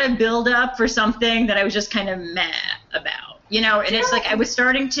was a lot of build up for something that I was just kind of meh about. And it's like I was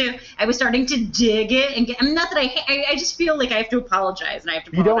starting to dig it and get. I mean, not that I just feel like I have to apologize and I have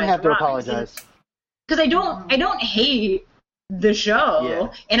to. You don't have to apologize. Because I don't hate the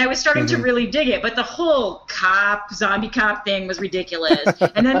show, and I was starting to really dig it, but the whole zombie cop thing was ridiculous.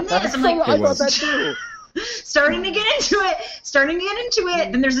 And then this, I'm like, I thought that too. Starting to get into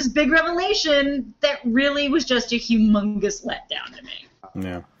it, then there's this big revelation that really was just a humongous letdown to me.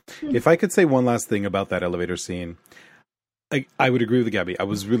 Yeah. If I could say one last thing about that elevator scene, I would agree with Gabby. I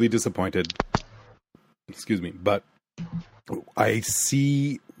was really disappointed. Excuse me, but I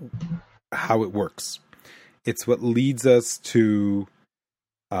see how it works. It's what leads us to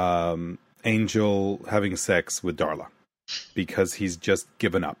Angel having sex with Darla because he's just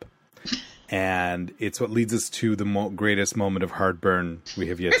given up. And it's what leads us to the greatest moment of heartburn we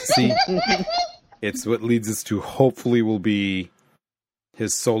have yet to see. It's what leads us to hopefully will be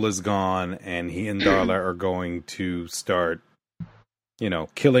his soul is gone and he and Darla are going to start,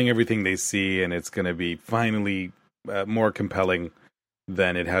 killing everything they see, and it's going to be finally more compelling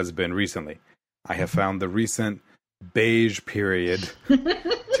than it has been recently. I have found the recent beige period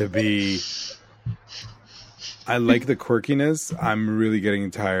to be... I like the quirkiness. I'm really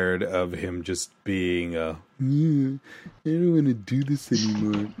getting tired of him just being I don't want to do this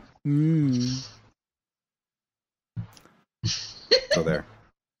anymore. So there.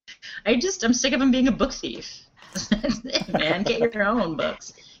 I'm sick of him being a book thief. That's it, man. Get your own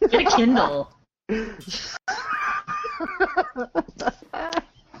books. Get a Kindle.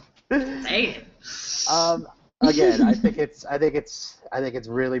 Hey. Again, I think it's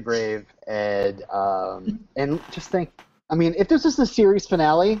really brave, and just think. I mean, if this was the series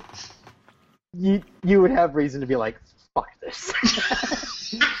finale, you would have reason to be like, "Fuck this."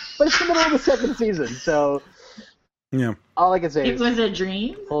 But it's the middle of the second season, so yeah. All I can say it was a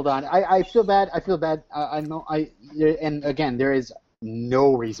dream. Hold on, I feel bad. I know and again, there is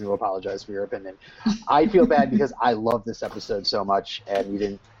no reason to apologize for your opinion. I feel bad because I love this episode so much, and we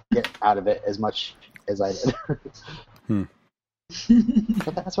didn't get out of it as much as I did.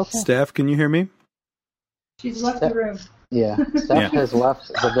 But that's okay. Steph, can you hear me? She's left the room. Yeah, Steph has left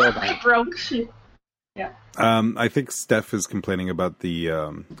the building. Broke. Yeah. I think Steph is complaining about the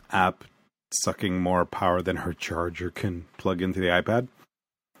app sucking more power than her charger can plug into the iPad.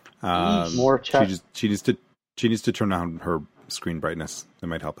 More chat. She needs to turn on her screen brightness. That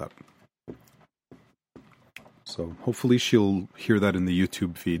might help out. So hopefully she'll hear that in the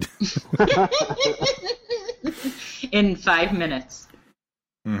YouTube feed. In 5 minutes.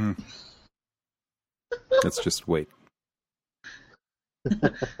 Mm-hmm. Let's just wait.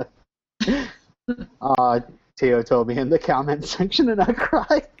 Teo told me in the comment section and I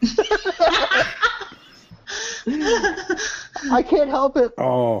cried. I can't help it.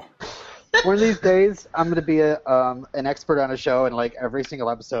 Oh. One of these days, I'm going to be an expert on a show, and like every single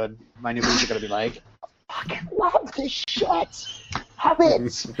episode, my new movies are going to be like, I fucking love this shit. Have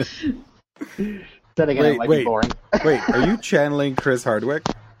it. Then again, it might be boring. Wait, are you channeling Chris Hardwick?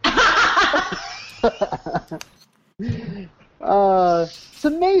 It's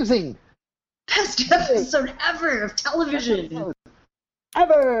amazing. Best episode ever of television.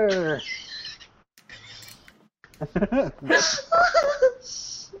 Ever.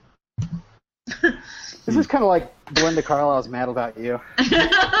 This is kind of like Belinda Carlisle's Mad About You.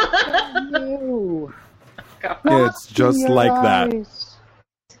 No. It's just like that.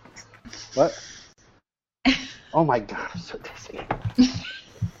 What? Oh my god, I'm so dizzy.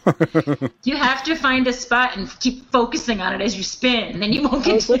 You have to find a spot and keep focusing on it as you spin, then you won't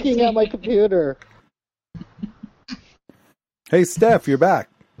get I was looking dizzy. at my computer. Hey, Steph, you're back.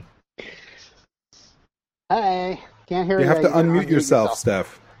 Hey, can't hear you. You have to gotta unmute yourself,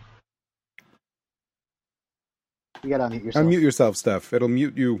 Steph. You gotta unmute yourself. Unmute yourself, Steph. It'll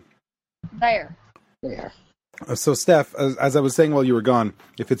mute you. There. So, Steph, as I was saying while you were gone,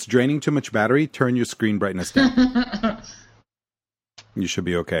 if it's draining too much battery, turn your screen brightness down. You should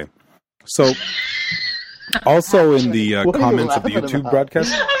be okay. So, also in the comments of the YouTube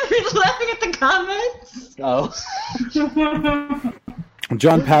broadcast... I'm laughing at the comments. Oh.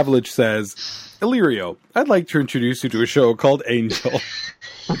 John Pavlich says, Illyrio, I'd like to introduce you to a show called Angel.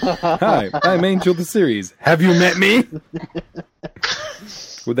 Hi, I'm Angel the series. Have you met me?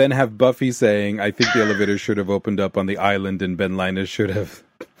 We'll then have Buffy saying, I think the elevator should have opened up on the island and Ben Linus should have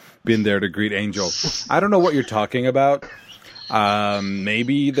been there to greet Angel. I don't know what you're talking about.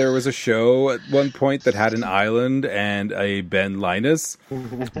 Maybe there was a show at one point that had an island and a Ben Linus,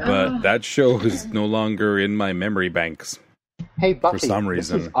 but that show is no longer in my memory banks. Hey, Buffy, for some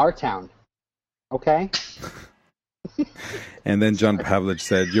reason. This is our town. Okay? And then John Pavlich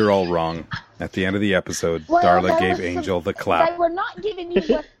said, you're all wrong. At the end of the episode, Well, Darla gave Angel the clap. They were not giving you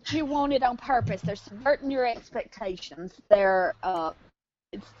what you wanted on purpose. They're subverting your expectations. They're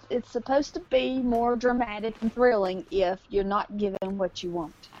it's supposed to be more dramatic and thrilling if you're not given what you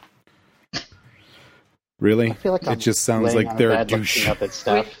want. Really? I feel like it just sounds like they're a douche. Up at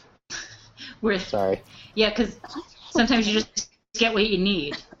stuff. We're Sorry. Yeah, because sometimes you just get what you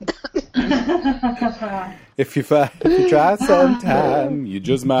need. If you try sometime, you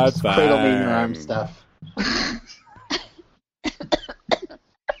just might find. Cradle me in your arms stuff.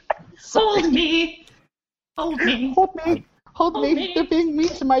 Hold me. Hold me. Hold me. Hold Hold me. me. They're being mean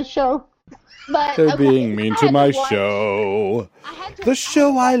to my show. But They're being mean I to had my watch- show. I had to The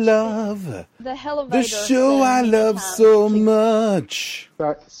show I love. The elevator. The show I love so much.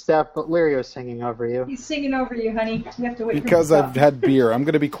 Sorry, Steph, but Lyrio's singing over you. He's singing over you, honey. You have to wait Because for him to I've had beer. I'm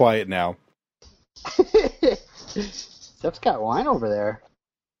going to be quiet now. Steph's got wine over there.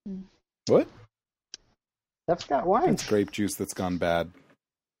 What? Steph's got wine. It's grape juice that's gone bad.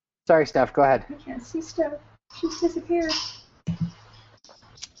 Sorry, Steph, go ahead. I can't see Steph. She's disappeared.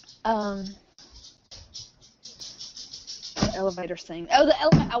 The elevator scene. Oh, the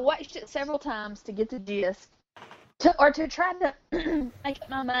elevator. I watched it several times to get the gist, to try to make up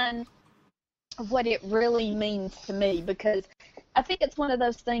my mind of what it really means to me, because I think it's one of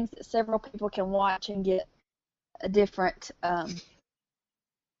those things that several people can watch and get a different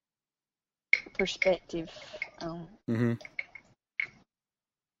perspective on. Mm-hmm.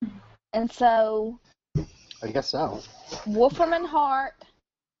 And so, I guess so. Wolfram and Hart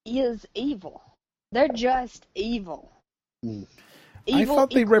is evil. They're just evil. I thought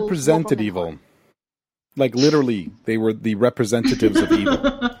they represented evil. Like, literally, they were the representatives of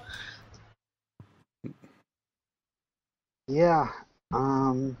evil. Yeah.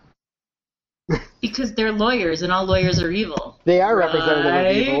 Because they're lawyers, and all lawyers are evil. They are representative Right?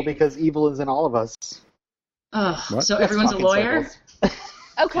 of evil because evil is in all of us. Ugh, What? so That's everyone's a fucking lawyer? circles.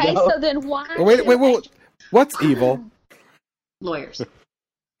 Okay, No. so then why? Wait. What's evil? Lawyers.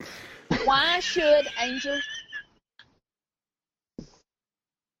 Why should Angel?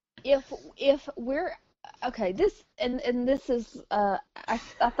 If we're okay, this and this is I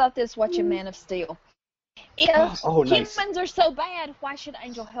thought this watching Man of Steel. If nice. humans are so bad, why should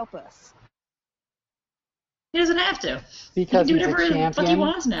Angel help us? He doesn't have to. Because he can do he's whatever a the fuck he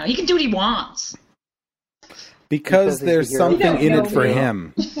wants now. He can do what he wants. Because there's something in it for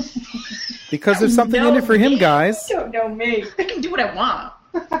him. Because there's something in it for him, guys. You don't know me. I can do what I want.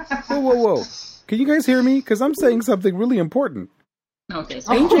 Whoa. Can you guys hear me? Because I'm saying something really important. Okay.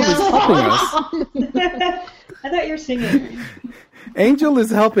 Angel is helping us. I thought you were singing. Angel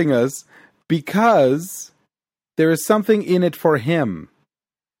is helping us because there is something in it for him.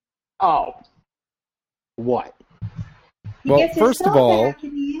 Oh. What? Well, first of all,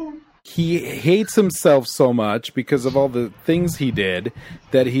 he hates himself so much because of all the things he did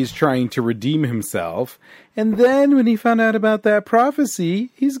that he's trying to redeem himself. And then when he found out about that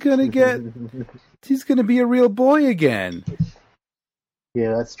prophecy, he's gonna be a real boy again.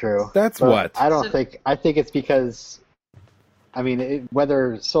 Yeah, that's true. That's but what. I think it's because, I mean,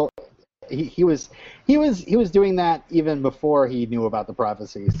 he was doing that even before he knew about the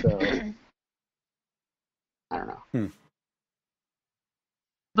prophecy. So I don't know.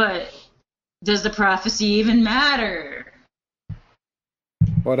 But does the prophecy even matter?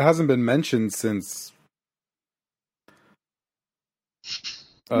 Well, it hasn't been mentioned since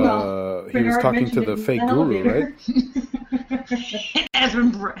he was talking to the fake guru, right?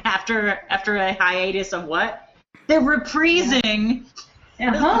 After a hiatus of what? They're reprising.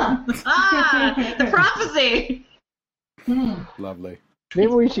 The prophecy. Lovely.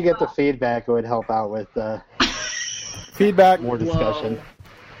 Maybe we should get the feedback. It would help out with feedback. More discussion. Whoa.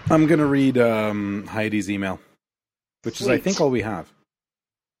 I'm going to read Heidi's email, which is, I think, all we have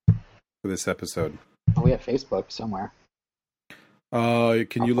for this episode. Oh, we have Facebook somewhere.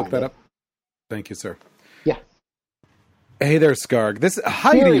 Can you look that up? Thank you, sir. Yeah. Hey there, Skarg. This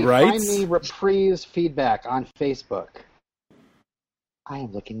Heidi Siri, writes. Find me Reprise feedback on Facebook. I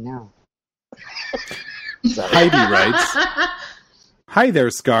am looking now. Heidi writes. Hi there,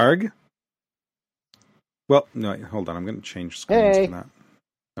 Skarg. Well, no, hold on. I'm going to change screens for that.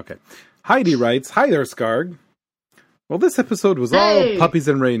 Okay. Heidi writes, hi there, Skarg. Well, this episode was all puppies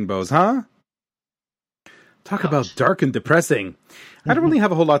and rainbows, huh? Talk about dark and depressing. I don't really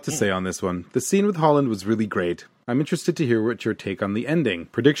have a whole lot to say on this one. The scene with Holland was really great. I'm interested to hear what your take on the ending.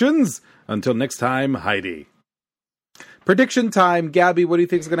 Predictions? Until next time, Heidi. Prediction time. Gabby, what do you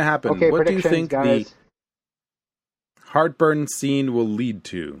think is going to happen? Okay, what do you think guys. the heartburn scene will lead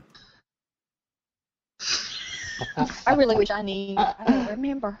to? I really wish I knew. I don't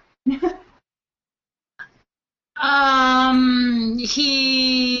remember.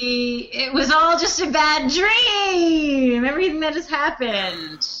 It was all just a bad dream. Everything that has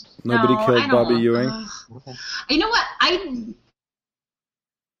happened. Nobody killed Bobby Ewing? You know what? I don't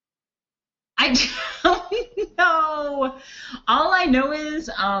know. All I know is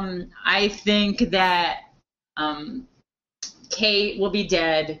I think that Kate will be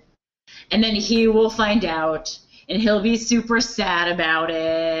dead, and then he will find out, and he'll be super sad about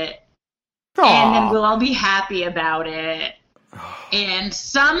it. Aww. And then we'll all be happy about it. And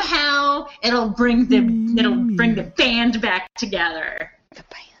somehow it'll bring the band back together. The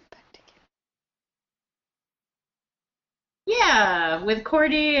band back together. Yeah, with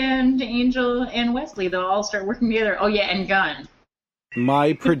Cordy and Angel and Wesley, they'll all start working together. Oh yeah, and Gunn.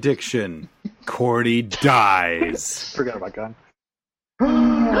 My prediction: Cordy dies. Forgot about Gunn.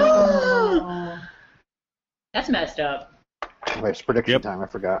 That's messed up. Wait, it's prediction time. I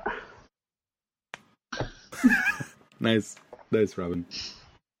forgot. Nice, Robin.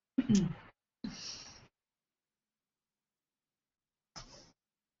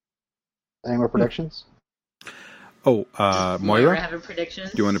 Any more predictions? Oh, Moira? Have a prediction?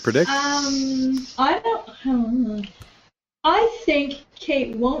 Do you want to predict? I think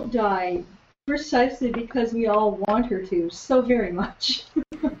Kate won't die precisely because we all want her to so very much.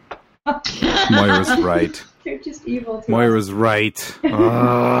 Moira's right. They're just evil to Moira's us. right.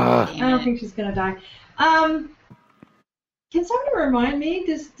 I don't think she's gonna die. Can somebody remind me?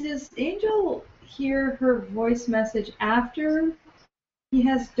 Does Angel hear her voice message after he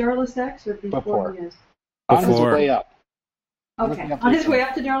has Darla Sex or before he has? On his way up. Okay, on his way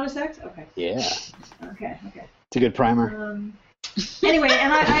up to Darla Sex. Okay. Yeah. Okay. It's a good primer. Anyway,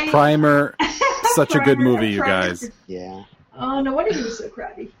 and I Primer, such a good movie, you guys. Yeah. Oh, no wonder he was so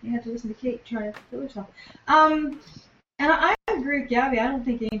crabby. You had to listen to Kate trying to kill herself. And I agree with Gabby. I don't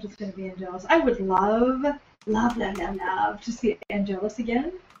think Angel's going to be Angelus. I would love to see Angelus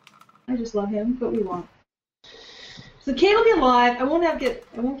again. I just love him, but we won't. So Kate will be alive. I won't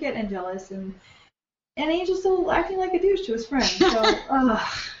get Angelus, and Angel's still acting like a douche to his friend. So,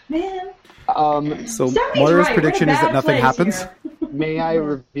 man. So Moira's prediction is that nothing happens. May I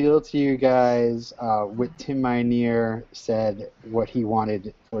reveal to you guys what Tim Minear said what he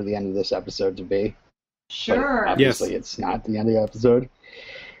wanted for the end of this episode to be? Sure. But obviously, it's not the end of the episode.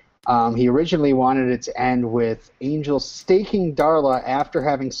 He originally wanted it to end with Angel staking Darla after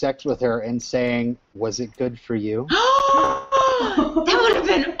having sex with her and saying, "Was it good for you?" That would have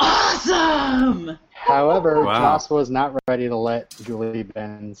been awesome! However, Joss was not ready to let Julie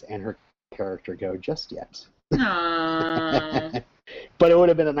Benz and her character go just yet. Aww. But it would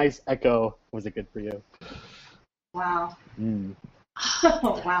have been a nice echo. Was it good for you? Wow. Mm.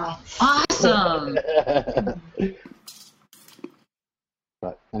 Oh, wow. Awesome!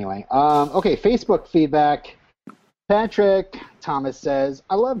 But anyway, okay, Facebook feedback. Patrick Thomas says,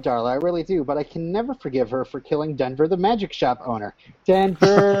 I love Darla, I really do, but I can never forgive her for killing Denver, the magic shop owner.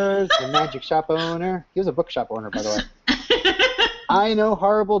 Denver, the magic shop owner. He was a bookshop owner, by the way. I know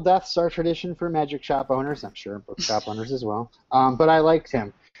horrible deaths are tradition for magic shop owners. I'm sure bookshop owners as well. But I liked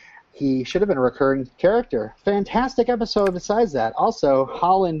him. He should have been a recurring character. Fantastic episode besides that. Also,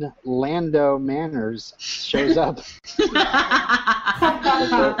 Holland Lando Manners shows up.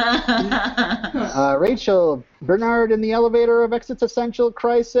 Rachel, Bernard in the elevator of Existential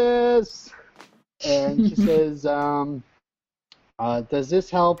Crisis. And she says, does this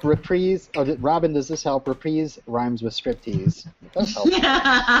help Reprise? Oh, Robin, does this help Reprise? Rhymes with striptease. It does help.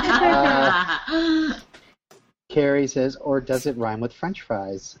 Carrie says, or does it rhyme with French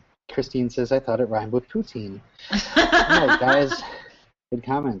fries? Christine says, I thought it rhymed with poutine. All right, guys. Good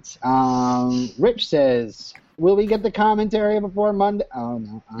comments. Rich says, will we get the commentary before Monday? Oh,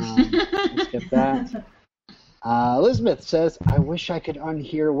 no. Let's get that. Elizabeth says, I wish I could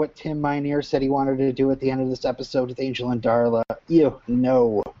unhear what Tim Minear said he wanted to do at the end of this episode with Angel and Darla. Ew,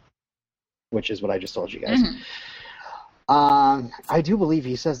 no. Which is what I just told you guys. Mm-hmm. I do believe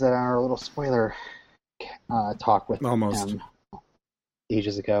he says that on our little spoiler talk with him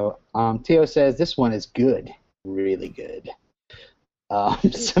ages ago. Theo says, this one is good. Really good.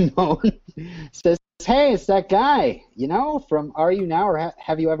 Simone says, hey, it's that guy, you know, from Are You Now or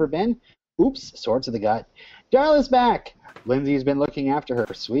Have You Ever Been? Oops, Swords of the Gut. Darla's back. Lindsay's been looking after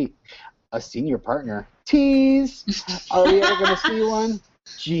her. Sweet. A senior partner. Tease. Are we ever going to see one?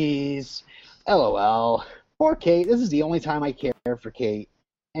 Jeez. LOL. Poor Kate. This is the only time I care for Kate.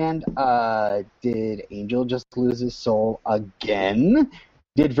 And, did Angel just lose his soul again?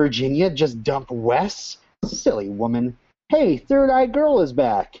 Did Virginia just dump Wes? Silly woman. Hey, Third Eye Girl is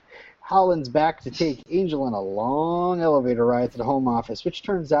back. Holland's back to take Angel on a long elevator ride to the home office, which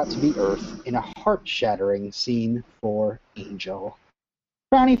turns out to be Earth, in a heart-shattering scene for Angel.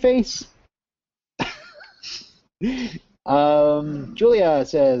 Frowny face. Julia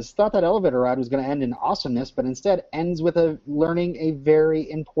says, thought that elevator ride was going to end in awesomeness, but instead ends with learning a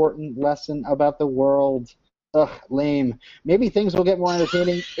very important lesson about the world. Ugh, lame. Maybe things will get more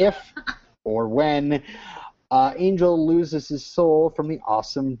entertaining if or when Angel loses his soul from the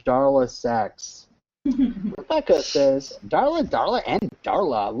awesome Darla sex. Rebecca says, Darla, and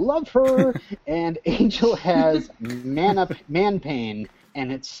Darla. Love her. And Angel has man pain,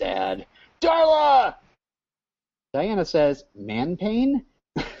 and it's sad. Darla! Diana says, man pain?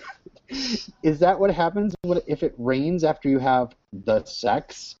 Is that what happens if it rains after you have the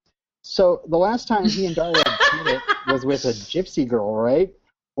sex? So the last time he and Darla did it was with a gypsy girl, right?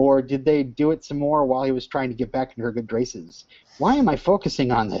 Or did they do it some more while he was trying to get back into her good graces? Why am I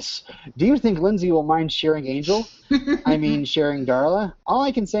focusing on this? Do you think Lindsay will mind sharing Angel? I mean, sharing Darla? All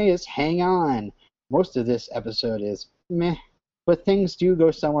I can say is hang on. Most of this episode is meh, but things do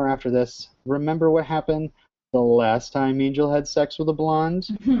go somewhere after this. Remember what happened the last time Angel had sex with a blonde?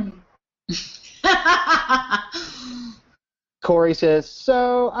 Corey says,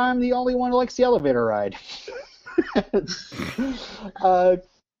 so I'm the only one who likes the elevator ride.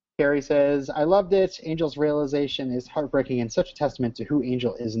 Carrie says, I loved it. Angel's realization is heartbreaking and such a testament to who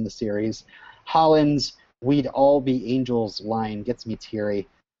Angel is in the series. Holland's "We'd all be angels" line gets me teary.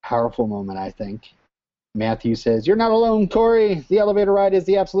 Powerful moment, I think. Matthew says, you're not alone, Corey. The elevator ride is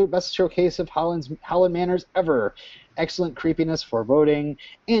the absolute best showcase of Holland manners ever. Excellent creepiness, foreboding,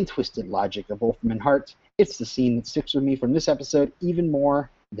 and twisted logic of Wolfram and Hart. It's the scene that sticks with me from this episode even more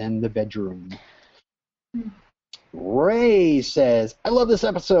than the bedroom. Ray says, I love this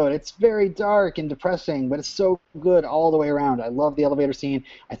episode. It's very dark and depressing, but it's so good all the way around. I love the elevator scene.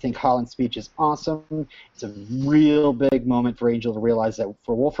 I think Holland's speech is awesome. It's a real big moment for Angel to realize that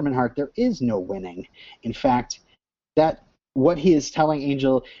for Wolfram and Hart, there is no winning. In fact, that what he is telling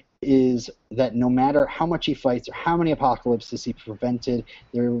Angel is that no matter how much he fights or how many apocalypses he prevented,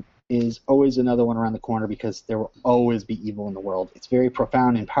 there is always another one around the corner because there will always be evil in the world. It's very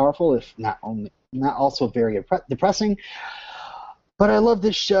profound and powerful, if not also very depressing. But I love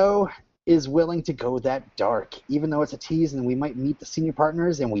this show is willing to go that dark, even though it's a tease and we might meet the senior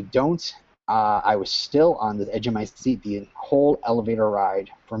partners and we don't. I was still on the edge of my seat the whole elevator ride.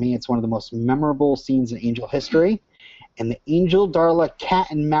 For me, it's one of the most memorable scenes in Angel history. And the Angel Darla cat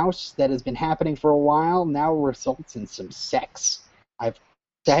and mouse that has been happening for a while now results in some sex. I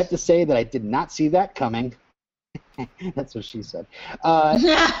have to say that I did not see that coming. That's what she said. And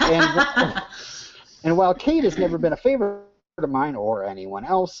while Kate has never been a favorite of mine or anyone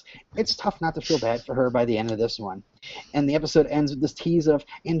else, it's tough not to feel bad for her by the end of this one. And the episode ends with this tease of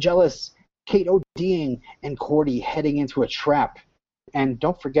Angelus, Kate ODing, and Cordy heading into a trap. And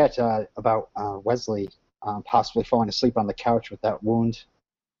don't forget about Wesley possibly falling asleep on the couch with that wound.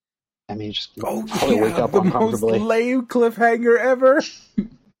 I mean, just wake up uncomfortably. The most lame cliffhanger ever.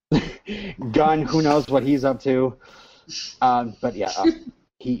 Gunn, who knows what he's up to. But yeah,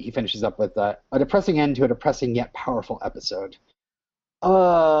 he finishes up with a depressing end to a depressing yet powerful episode.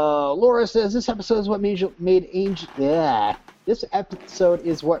 Laura says this episode is what made Angel. Yeah, this episode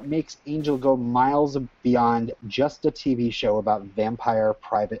is what makes Angel go miles beyond just a TV show about a vampire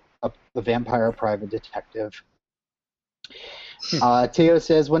private detective. Teo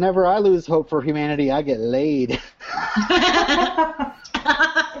says, whenever I lose hope for humanity, I get laid.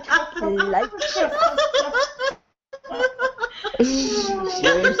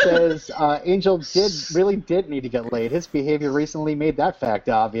 James says, Angel really did need to get laid. His behavior recently made that fact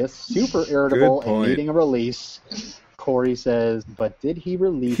obvious. Super irritable and needing a release. Corey says, but did he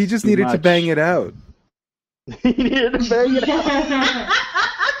release He just needed to bang it out. He needed to bang it out.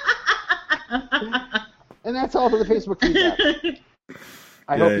 And that's all for the Facebook feedback.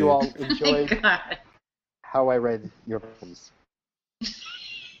 I hope you all enjoyed how I read your poems.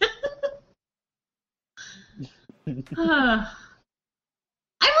 I'm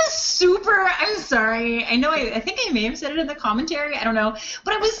sorry. I know I think I may have said it in the commentary. I don't know.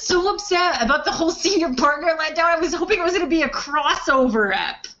 But I was so upset about the whole senior partner letdown. I was hoping it was going to be a crossover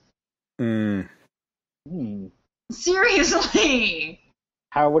ep. Seriously.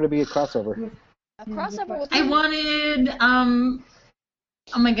 How would it be a crossover? A crossover with I wanted, oh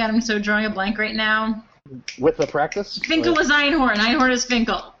my god, I'm so drawing a blank right now. With the practice? Finkel is Einhorn. Einhorn is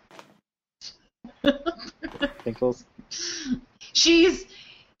Finkel. Finkel's? She's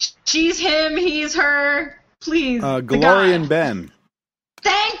him, he's her. Please. Glory and Ben.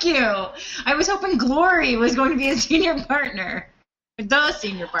 Thank you. I was hoping Glory was going to be a senior partner. The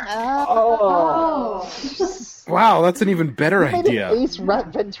senior partner. Wow, that's an even better idea. An Ace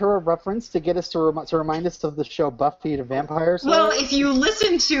Ventura reference to get us to remind us of the show Buffy the Vampire Slayer? Well, if you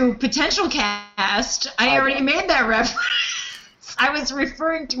listen to Potential Cast, I already made that reference. I was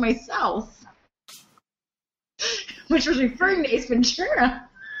referring to myself, which was referring to Ace Ventura.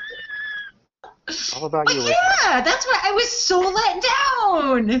 All about you. Yeah, that's why I was so let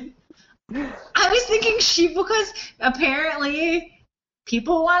down. I was thinking because apparently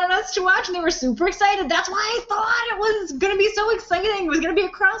people wanted us to watch and they were super excited. That's why I thought it was going to be so exciting. It was going to be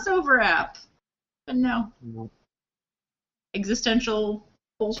a crossover app. But no. Existential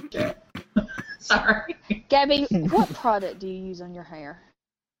bullshit. Sorry. Gabby, what product do you use on your hair?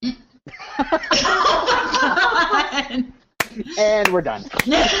 And we're done.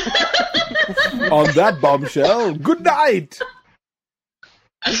 On that bombshell, good night.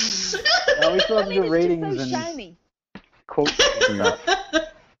 We still have the ratings so and shiny. quotes.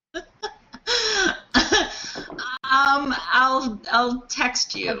 I'll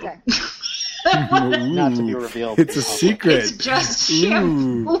text you. Okay. Not to be revealed. It's a secret. It's just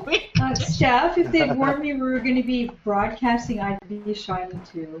shampoo. Steph, if they'd warned me we were going to be broadcasting, I'd be shiny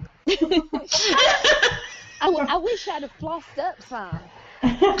too. I wish I'd have flossed up some.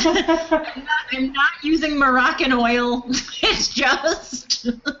 I'm not using Moroccan oil. It's just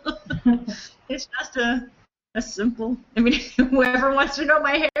a simple. I mean, whoever wants to know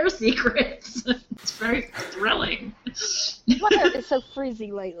my hair secrets, it's very thrilling. My hair is so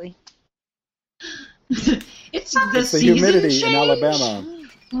frizzy lately. It's the humidity change. in Alabama.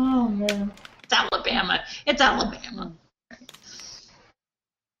 Oh man. It's Alabama. It's Alabama.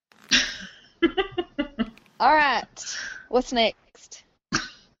 All right. What's next?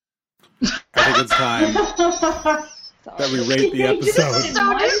 I think it's time that we rate the This is episode.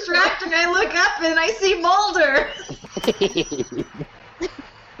 so distracting. I look up and I see Mulder.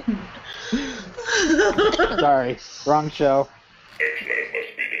 Sorry, wrong show.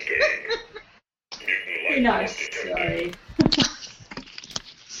 You're not sorry.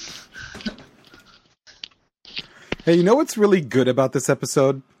 Hey, you know what's really good about this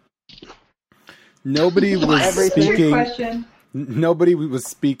episode? Nobody was speaking. Nobody was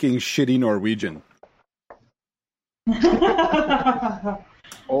speaking shitty Norwegian.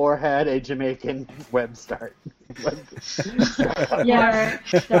 Or had a Jamaican web start. Yeah,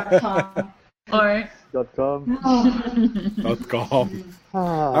 .com. Or .com. .com.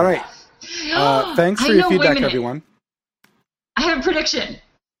 All right. Thanks for your feedback, everyone. I have a prediction.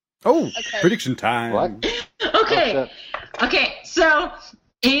 Oh, okay. Prediction time. What? Okay. So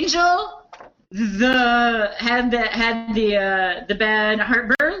Angel, had the bad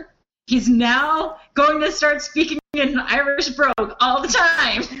heartburn. He's now going to start speaking in Irish brogue all the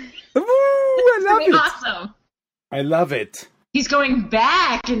time. Ooh, I love it. Awesome. I love it. He's going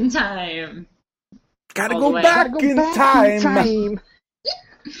back in time. Gotta go back in time.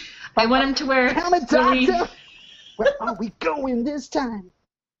 I want him to wear. Tell me, doctor, where are we going this time?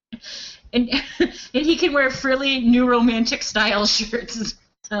 And he can wear frilly new romantic style shirts.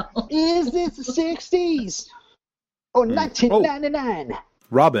 So. Is this the 60s or 1999?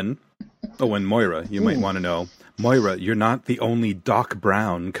 Robin. Oh, and Moira, you might want to know. Moira, you're not the only Doc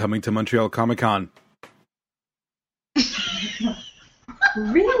Brown coming to Montreal Comic Con.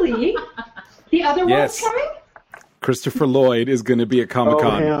 Really? The other one's coming? Christopher Lloyd is going to be at Comic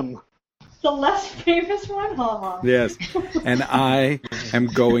Con. Oh, him. The less famous one? Yes. And I am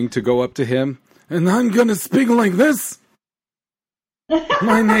going to go up to him, and I'm going to speak like this.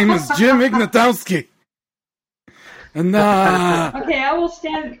 My name is Jim Ignatowski. And Okay, I will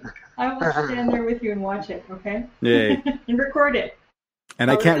stand there with you and watch it, okay? Yay. And record it. And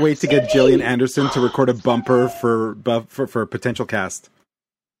I can't wait to get Gillian Anderson to record a bumper for potential cast.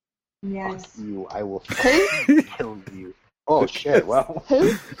 Yes. I will kill you. Oh shit! Well,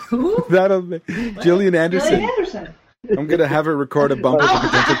 who? That'll be Gillian Anderson. Gillian Anderson. I'm gonna have her record a bumper for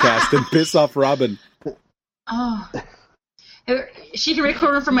potential cast and piss off Robin. Oh, she can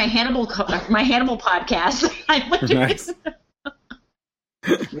record it for my Hannibal podcast. Nice.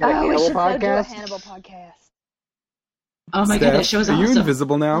 We should do a Hannibal podcast. Oh my god, that show's awesome. Are you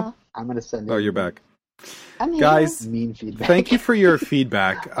invisible now? I'm gonna send. Oh, you're back. I'm here. Guys, mean feedback. Thank you for your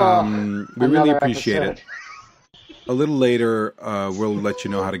feedback. We really appreciate it. A little later, we'll let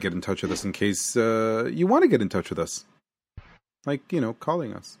you know how to get in touch with us in case you want to get in touch with us. Like,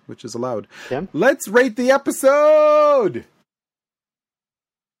 calling us, which is allowed. Tim? Let's rate the episode!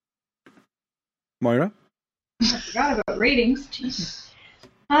 Moira? I forgot about ratings. Jesus.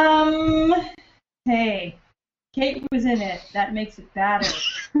 Hey. Kate was in it. That makes it better.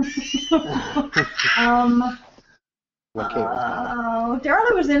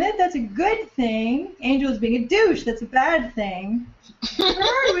 Darla was in it. That's a good thing. Angel was being a douche. That's a bad thing.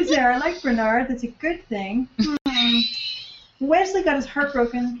 Bernard was there. I like Bernard. That's a good thing. Wesley got his heart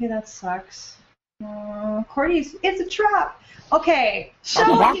broken. Okay, that sucks. Cordy's. It's a trap. Okay, so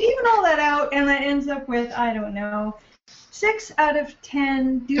even all that out, and that ends up with, I don't know, 6 out of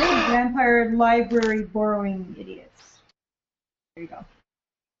 10 douchey vampire library borrowing idiots. There you go.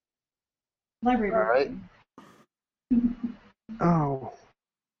 Library borrowing. Oh,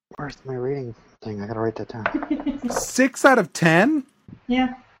 where's my rating thing? I gotta write that down. 6 out of 10?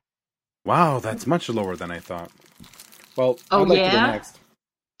 Yeah. Wow, that's much lower than I thought. Well, I'd like to go next.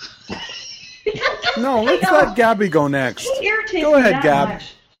 No, let's let Gabby go next. Go ahead, Gab.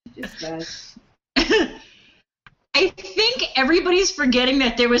 Just does. I think everybody's forgetting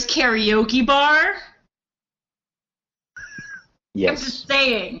that there was karaoke bar. Yes. I'm just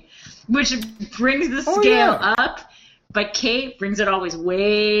saying, which brings the scale up, but Kate brings it always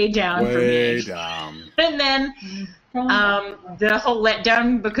way down for me. Way down. And then the whole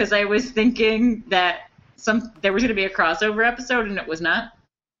letdown because I was thinking that there was going to be a crossover episode and it was not.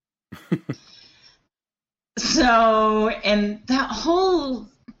 So, and that whole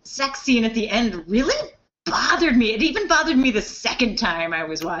sex scene at the end really bothered me. It even bothered me the second time I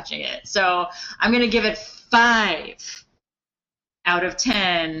was watching it. So I'm going to give it 5 out of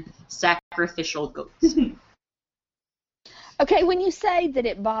 10 sacrificial goats. Okay, when you say that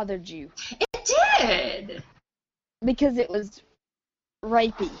it bothered you. It did. Because it was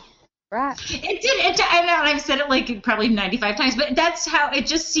rapey, right? It did. I know I've said it like probably 95 times, but that's how it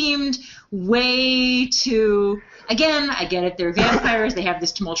just seemed way too... Again, I get it. They're vampires. They have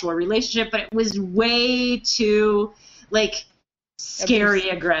this tumultuous relationship, but it was way too, like, scary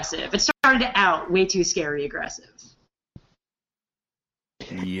aggressive. It started out way too scary aggressive.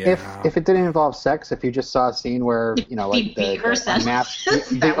 Yeah. If it didn't involve sex, if you just saw a scene where, like the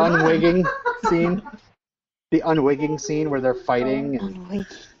unwigging scene, the unwigging scene where they're fighting,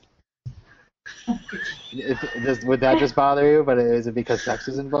 would that just bother you? But is it because sex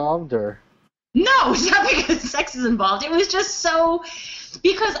is involved, or? No, it's not because sex is involved. It was just so...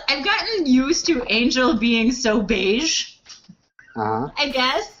 Because I've gotten used to Angel being so beige, I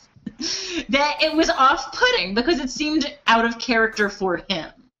guess, that it was off-putting because it seemed out of character for him.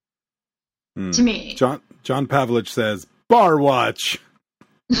 To me. John Pavlich says, Bar Watch!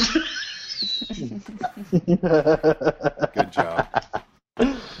 Good job.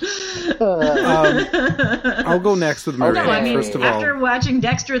 I'll go next with my rating. First of all, after watching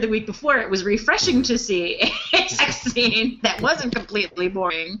Dexter the week before, it was refreshing to see a sex scene that wasn't completely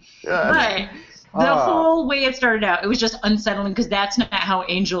boring. But the whole way it started out, it was just unsettling because that's not how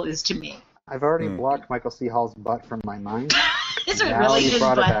Angel is to me. I've already blocked Michael C. Hall's butt from my mind. Is it really his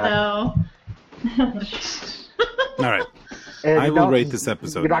butt, though? All right. And I will rate this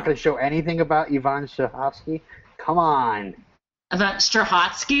episode. You're not going to show anything about Yvonne Strahovski? Come on. About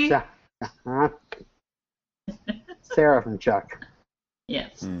Strahovski? Sarah from Chuck.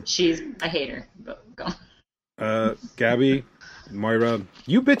 Yes. I hate her. But go. Gabby, Moira,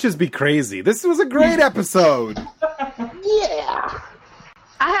 you bitches be crazy. This was a great episode. Yeah.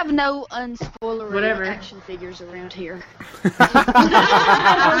 I have no unspoilery action figures around here.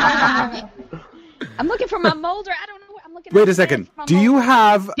 I'm looking for my molder. I don't know. I'm looking. Wait a second. Do you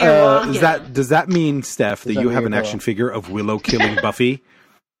have? Does that mean, Steph, that you have an action figure of Willow killing Buffy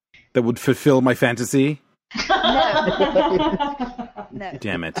that would fulfill my fantasy? No. No.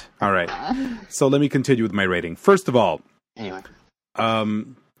 Damn it! All right. So let me continue with my rating. First of all, anyway, a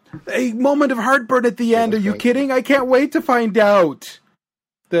moment of heartburn at the end. Are you kidding? I can't wait to find out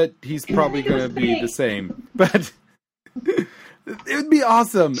that he's probably going to be the same, but. It would be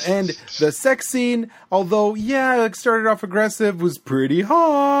awesome. And the sex scene, although, it started off aggressive, was pretty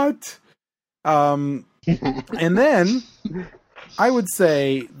hot. And then, I would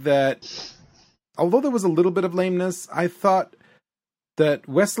say that, although there was a little bit of lameness, I thought that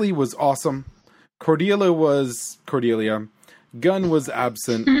Wesley was awesome. Cordelia. Gunn was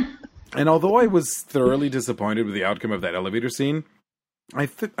absent. And although I was thoroughly disappointed with the outcome of that elevator scene, I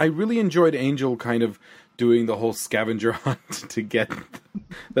really enjoyed Angel kind of doing the whole scavenger hunt to get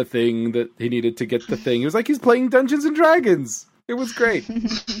the thing that he needed to get the thing. It was like he's playing Dungeons and Dragons. It was great.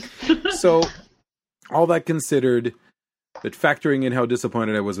 So, all that considered, but factoring in how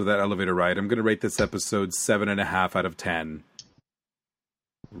disappointed I was with that elevator ride, I'm going to rate this episode 7.5 out of 10.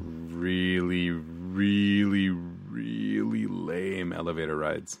 Really, really, really lame elevator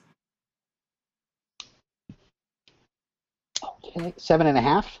rides. Okay,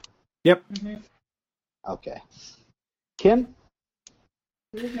 7.5? Yep. Mm-hmm. Okay. Kim?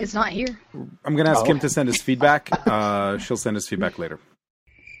 It's not here. I'm going to ask Kim to send us feedback. She'll send us feedback later.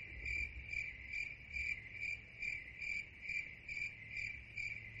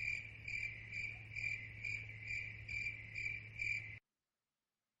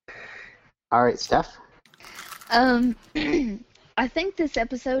 All right, Steph? I think this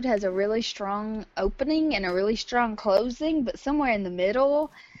episode has a really strong opening and a really strong closing, but somewhere in the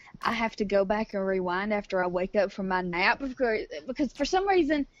middle, I have to go back and rewind after I wake up from my nap because for some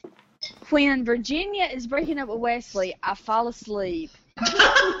reason, when Virginia is breaking up with Wesley, I fall asleep.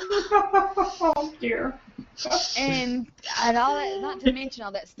 Oh dear. And all that, not to mention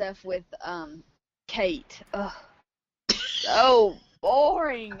all that stuff with Kate. Ugh, so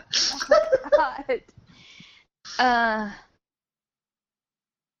boring.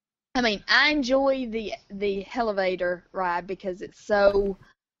 I mean, I enjoy the elevator ride because it's so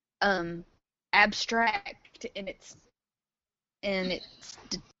abstract and it's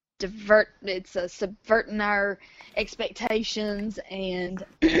subverting our expectations and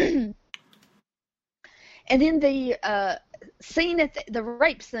and then the scene at the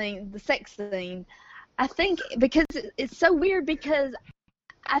rape scene, the sex scene, I think because it's so weird because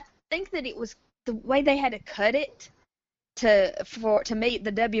I think that it was the way they had to cut it to meet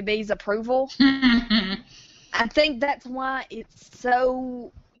the WB's approval. I think that's why it's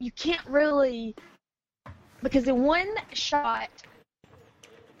so you can't really because in one shot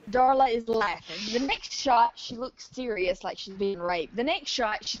Darla is laughing. The next shot she looks serious like she's being raped. The next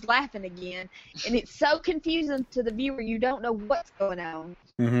shot she's laughing again and it's so confusing to the viewer you don't know what's going on.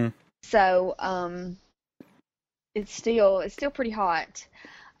 Mm-hmm. So it's still pretty hot.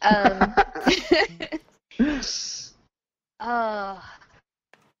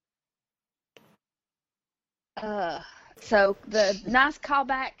 So the nice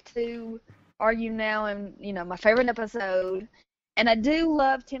callback to Are You Now and my favorite episode, and I do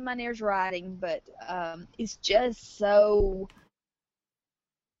love Tim Minier's writing, but it's just so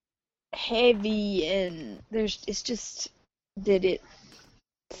heavy and there's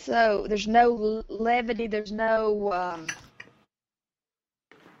no levity, there's no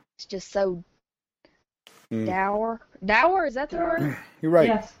it's just so Dower? Dower, is that the word? You're right.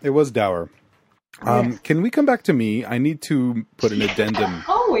 Yes. It was dour. Yes. Can we come back to me? I need to put an addendum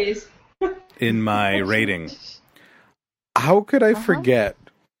Always. in my rating. How could I forget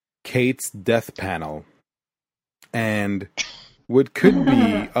Kate's death panel and what could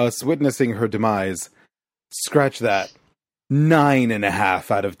be us witnessing her demise? Scratch that.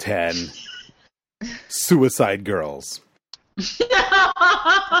 9.5 out of 10. Suicide girls.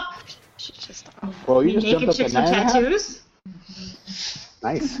 Well, you just jumped Naked up to chicks with 9.5? tattoos.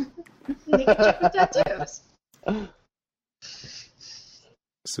 Nice. Naked chicks with tattoos.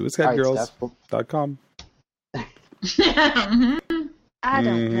 SuicideGirls.com. I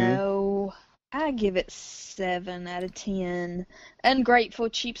don't know. I give it 7 out of 10. Ungrateful,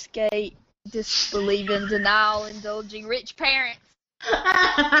 cheapskate, disbelieving, denial, indulging, rich parents.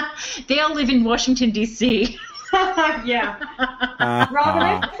 They all live in Washington, D.C. Yeah. Robin,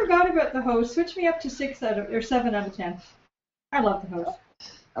 I forgot about the host. Switch me up to 7 out of 10. I love the host.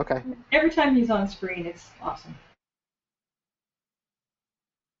 Okay. Every time he's on screen, it's awesome.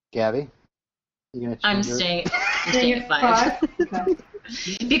 Gabby? You gonna I'm change your- staying at 5. Okay.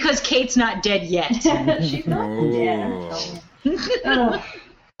 Because Kate's not dead yet. She's not dead.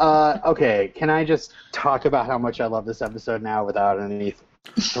 Okay, can I just talk about how much I love this episode now without any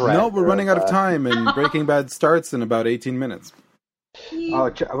threat? No, we're running out of time, and Breaking Bad starts in about 18 minutes.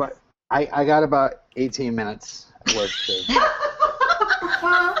 Oh, I got about 18 minutes worth of...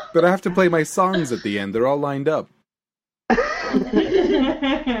 But I have to play my songs at the end. They're all lined up.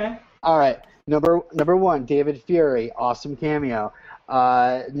 All right, number 1, David Fury, awesome cameo.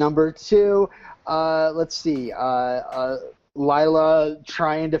 Number 2, let's see, Lila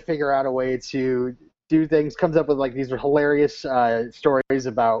trying to figure out a way to do things, comes up with like these hilarious stories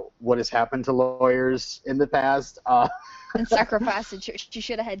about what has happened to lawyers in the past. And sacrificed. She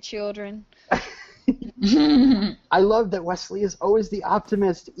should have had children. I love that Wesley is always the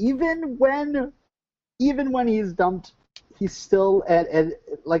optimist, even when he's dumped. He's still at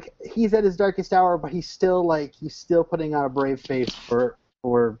he's at his darkest hour, but he's still putting on a brave face for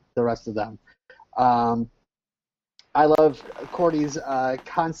the rest of them. I love Cordy's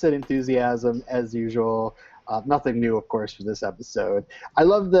constant enthusiasm as usual. Nothing new, of course, for this episode. I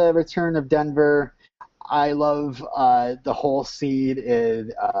love the return of Denver. I love the whole scene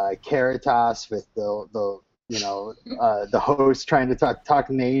in Caritas with the host trying to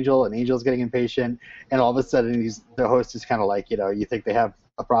talking to Angel, and Angel's getting impatient, and all of a sudden the host is kind of like, you think they have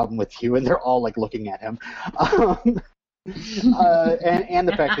a problem with you, and they're all like looking at him. And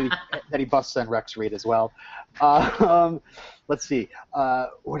the fact that he busts on Rex Reed as well. Let's see.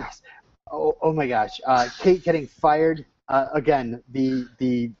 What else? Oh my gosh. Kate getting fired again.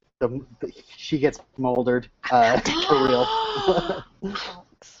 The she gets moldered for real.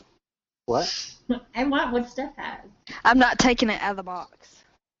 What? I want what Steph has. I'm not taking it out of the box.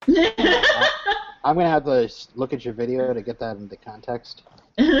 I'm gonna have to look at your video to get that into context.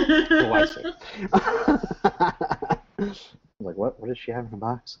 Oh, I see. Like, what does she have in the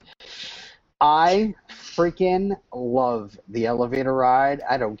box? I freaking love the elevator ride.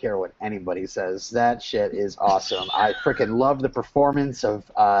 I don't care what anybody says. That shit is awesome. I freaking love the performance of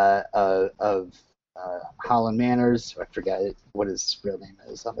Holland Manners. I forgot what his real name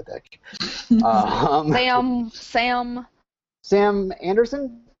is on the deck. Sam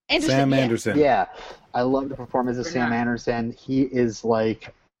Anderson? Sam Anderson. Yeah. I love the performance of Sam Anderson. He is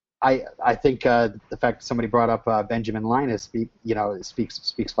like... I think the fact that somebody brought up Benjamin Linus,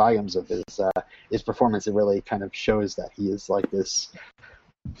 speaks volumes of his performance. It really kind of shows that he is like this,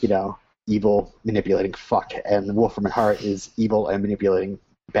 evil, manipulating fuck, and Wolfram and Hart is evil and manipulating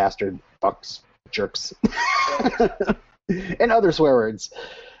bastard fucks, jerks, and other swear words.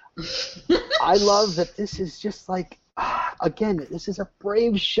 I love that this is just like, again, this is a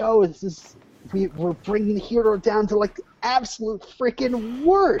brave show. We're bringing the hero down to like absolute freaking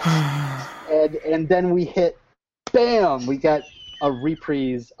worst, and then we hit, bam! We got a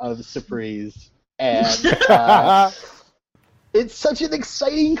reprise of Surprise, and it's such an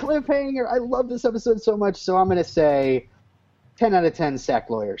exciting cliffhanger. I love this episode so much, so I'm gonna say 10 out of 10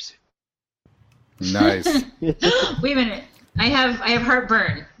 sack lawyers. Nice. Wait a minute. I have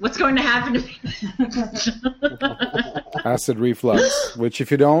heartburn. What's going to happen to me? Acid reflux, which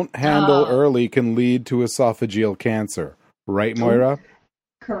if you don't handle early can lead to esophageal cancer. Right, Moira?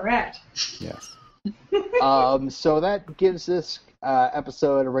 Correct. Yes. So that gives this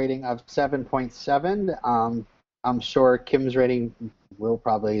episode a rating of 7.7. I'm sure Kim's rating will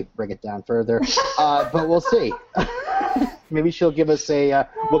probably bring it down further, but we'll see. Maybe she'll give us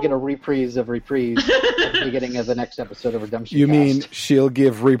we'll get a reprise of Reprise at the beginning of the next episode of Redemption You Cast. mean she'll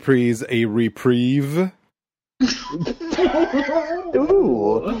give Reprise a reprieve?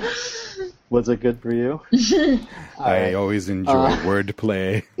 Ooh. Was it good for you? I always enjoy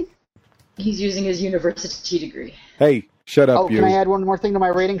wordplay. He's using his university degree. Hey, shut up, you. Can I add one more thing to my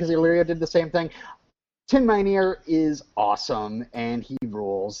rating? Because Illyrio did the same thing. Tim Minear is awesome, and he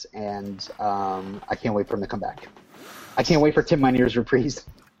rules, and I can't wait for him to come back. I can't wait for Tim Minear's reprise.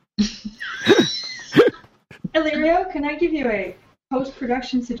 Illyrio, can I give you a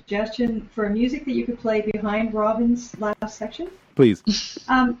post-production suggestion for music that you could play behind Robin's last section? Please.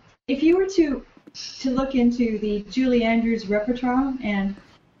 If you were to look into the Julie Andrews repertoire and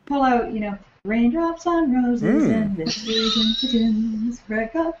pull out, raindrops on roses and rivers and pigeons,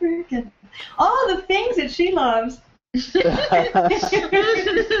 forget all the things that she loves. It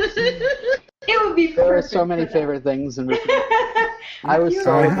would be perfect. There are so many favorite things, and I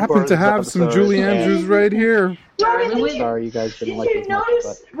happen to have some Julie Andrews right here. Robin, sorry you guys didn't like it.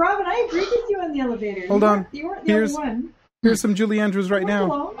 Notice, Robin, I agreed with you on the elevator. Hold on. You weren't the only one. Here's some Julie Andrews right now.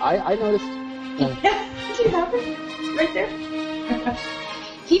 Alone. I noticed. Do you have it? Right there.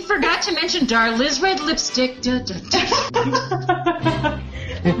 He forgot to mention Darla's red lipstick. Da, da, da.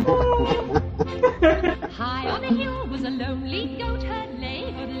 High on a hill was a lonely goat herd, lay,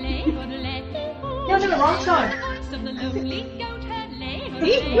 lay, lay. No, the wrong song. Of the lonely goat herd, lay,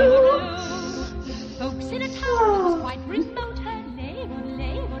 lay. Folks in a town was quite remote, herd, lay,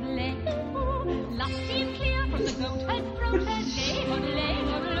 lay. Lusty and clear from the goat herd's throat, herd, lay, lay.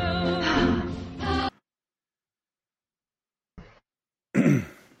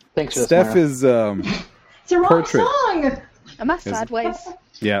 Thanks for Steph is it's a wrong portrait. song. Am I sideways?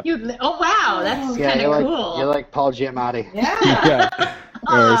 Yeah. Oh, wow, that's kind of cool. You're like Paul Giamatti. Yeah. Yeah.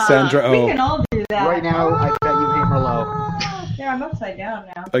 Or Sandra We Oh. can all do that. Right now, I bet you hate Merlot. Yeah, I'm upside down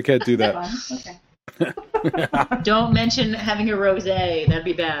now. I can't do that. Okay. Don't mention having a rosé. That'd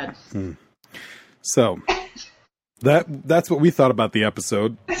be bad. So, that's what we thought about the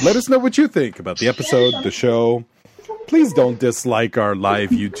episode. Let us know what you think about the episode, the show. Please don't dislike our live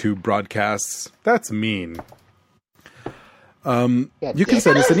YouTube broadcasts. That's mean. You can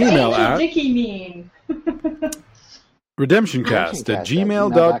send us an email at Dicky mean.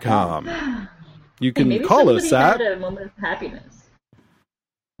 redemptioncast@gmail.com. You can call us at a moment of happiness.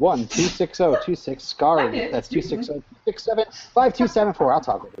 1-260-26-SCARD. That's 260-267-5274. I'll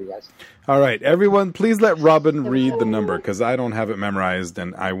talk with you guys. All right, everyone, please let Robin read the number because I don't have it memorized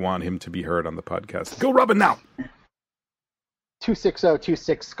and I want him to be heard on the podcast. Go, Robin, now.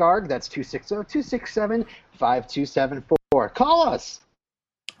 260-26-SCARD. That's 260-267-5274. Call us.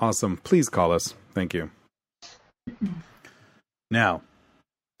 Awesome. Please call us. Thank you. Now,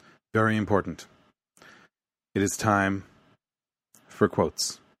 very important. It is time for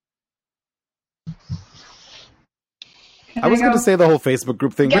quotes. I was going to say the whole Facebook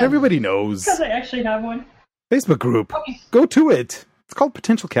group thing, but everybody knows. Because I actually have one. Facebook group. Okay. Go to it. It's called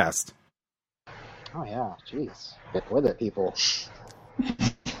Potential Cast. Oh, yeah. Jeez. Get with it, people.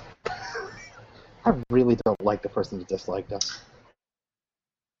 I really don't like the person who disliked us.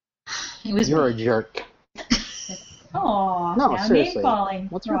 You're a jerk. Aw, No, now seriously. name calling.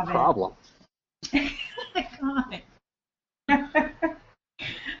 What's your Robin. problem?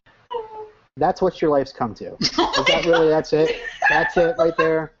 That's what your life's come to. Is that really, that's it? That's it right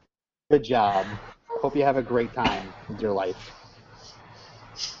there? Good job. Hope you have a great time with your life.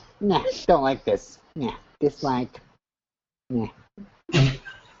 Nah, don't like this. Nah, dislike. Nah.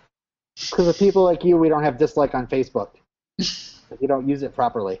 Because of people like you, we don't have dislike on Facebook. You don't use it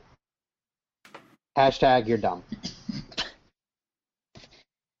properly. Hashtag, you're dumb.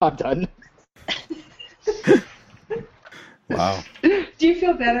 I'm done. Wow. Do you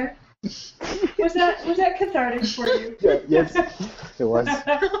feel better? Was that cathartic for you? Yeah, yes, it was.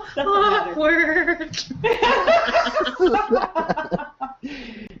 Awkward.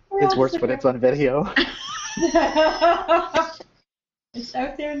 It's worse when it's on video. It's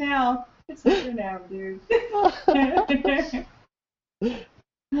out there now. It's out there now, dude.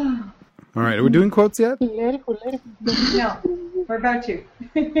 All right, are we doing quotes yet? No, we're about to.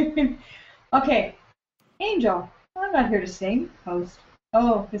 Okay, Angel, I'm not here to sing, host.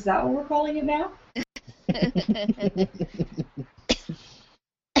 Oh, is that what we're calling it now?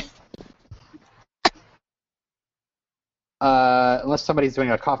 Unless somebody's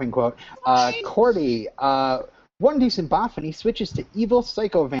doing a coughing quote. Cordy, one decent buff and he switches to evil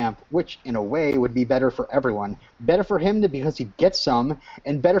psycho vamp, which in a way would be better for everyone. Better for him because he'd get some,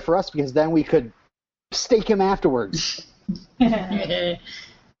 and better for us because then we could stake him afterwards.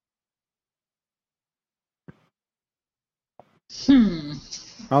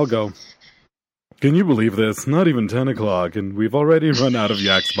 I'll go. Can you believe this? Not even 10 o'clock, and we've already run out of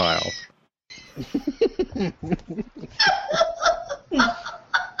Yak's bile.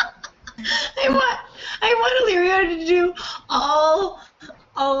 I want Illyrio to do all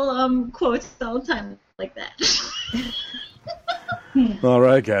quotes all the time like that. All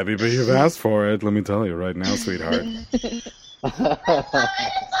right, Gabby, but you've asked for it. Let me tell you right now, sweetheart. It's awesome.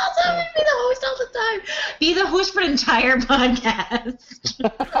 Be the host all the time. Be the host for an entire podcast.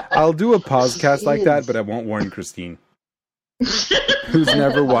 I'll do a podcast like that, but I won't warn Christine, who's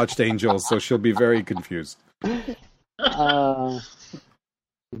never watched Angels, so she'll be very confused. She's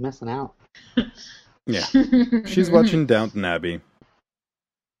missing out. Yeah. She's watching Downton Abbey.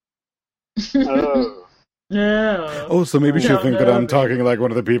 Oh. No. Oh, so maybe she'll think that I'm talking like one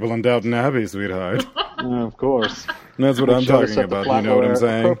of the people in Downton Abbey, sweetheart. Of course. That's what I'm talking about, you know what I'm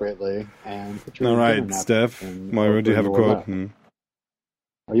saying? Appropriately and all right, Steph, Moira, do you have a quote?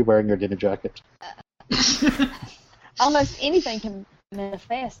 Are you wearing your dinner jacket? Almost anything can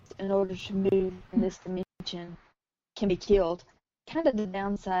manifest in order to move in this dimension, can be killed. Kind of the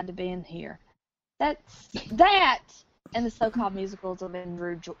downside to being here. That's that and the so-called musicals of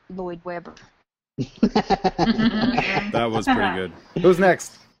Andrew Lloyd Webber. That was pretty good. Who's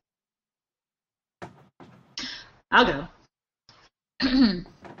next? I'll go.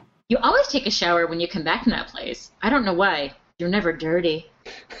 You always take a shower when you come back from that place. I don't know why. You're never dirty.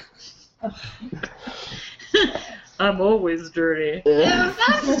 I'm always dirty.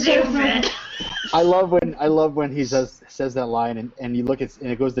 That's stupid. I love when he says that line and you look at and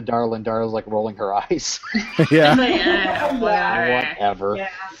it goes to Darla and Darla's like rolling her eyes. Yeah. Whatever. Yeah.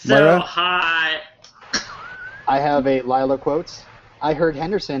 So hot. I have a Lila quotes. I heard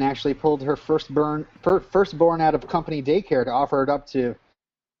Henderson actually pulled her firstborn out of company daycare to offer it up to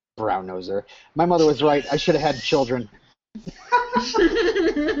brown noser. My mother was right. I should have had children.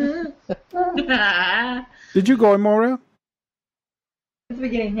 Did you go, Moira? At the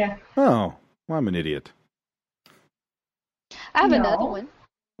beginning, yeah. Oh, well, I'm an idiot. I have another one.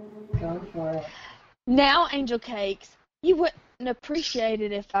 Go for it. Now, Angel Cakes, you wouldn't appreciate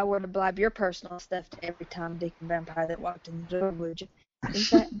it if I were to blab your personal stuff to every Tom, Dick, and Vampire that walked in the door, would you? Is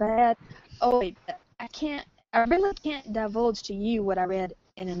that bad? Oh, wait, I really can't divulge to you what I read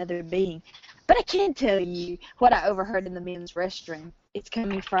in Another Being, but I can tell you what I overheard in the men's restroom. It's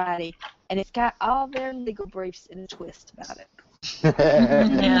coming Friday, and it's got all their legal briefs in a twist about it.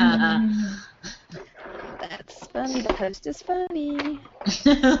 Yeah. That's funny. The host is funny.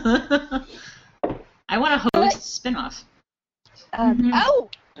 I want to host a spinoff.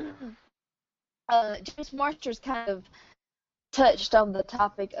 James Marsters kind of touched on the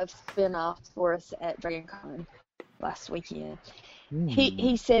topic of spin-offs for us at DragonCon last weekend.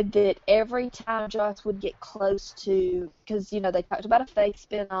 He said that every time Joss would get close to, because they talked about a Faith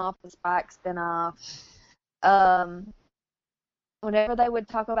spin-off, a Spike spin-off. Whenever they would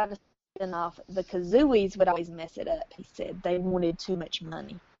talk about a spin-off, the Kazooies would always mess it up. He said they wanted too much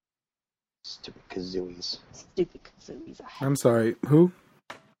money. Stupid Kazooies. I'm sorry, who?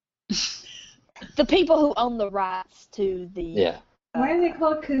 The people who own the rights to the... Yeah. Why are they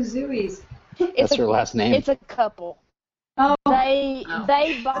called Kazooies? That's her last name. It's a couple. Oh. They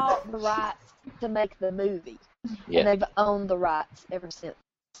bought the rights to make the movie, and they've owned the rights ever since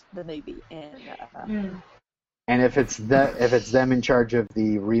the movie. And if it's them in charge of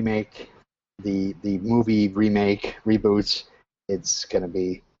the remake, the movie remake reboots, it's gonna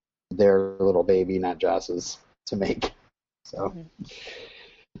be their little baby, not Joss's, to make. So.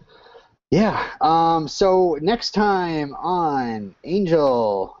 Yeah. So next time on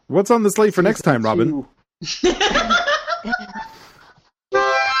Angel. What's on the slate for next time, Robin?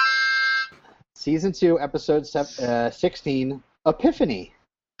 Season 2, episode 16, Epiphany.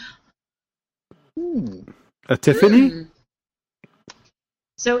 A Tiffany?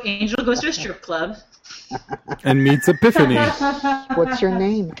 So Angel goes to a strip club. And meets Epiphany. What's your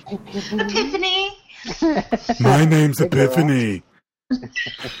name? Epiphany. My name's Epiphany.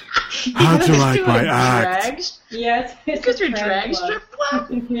 How'd you like my act? Yeah, it's because you're drag strip club.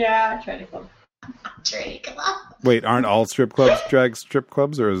 Yeah, tranny club. Tranny club. Wait, aren't all strip clubs drag strip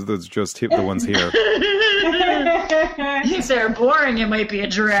clubs, or is this just the ones here? If they're boring, it might be a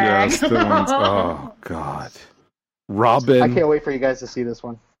drag. Just the ones. Oh God, Robin! I can't wait for you guys to see this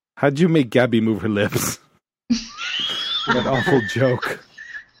one. How'd you make Gabby move her lips? That awful joke.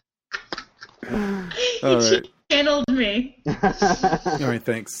 All right. Channeled me. All right,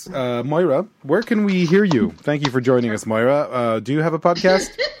 thanks. Moira, where can we hear you? Thank you for joining us, Moira. Do you have a podcast?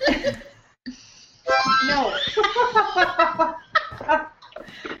 No.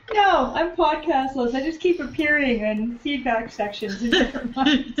 No, I'm podcastless. I just keep appearing in feedback sections in different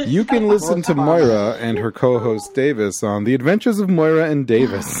ones. You can listen to Moira and her co-host Davis on The Adventures of Moira and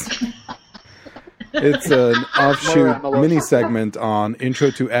Davis. It's an offshoot mini segment on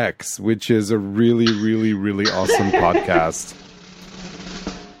Intro to X, which is a really, really, really awesome podcast.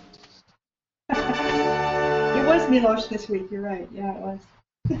 It was Milosh this week. You're right. Yeah, it was.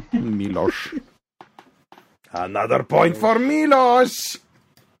 Milosh. Another point for Milosh.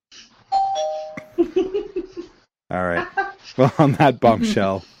 All right. Well, on that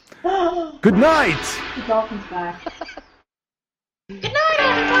bombshell. Good night. The dolphin's back. Good night,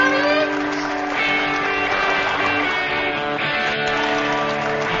 everybody!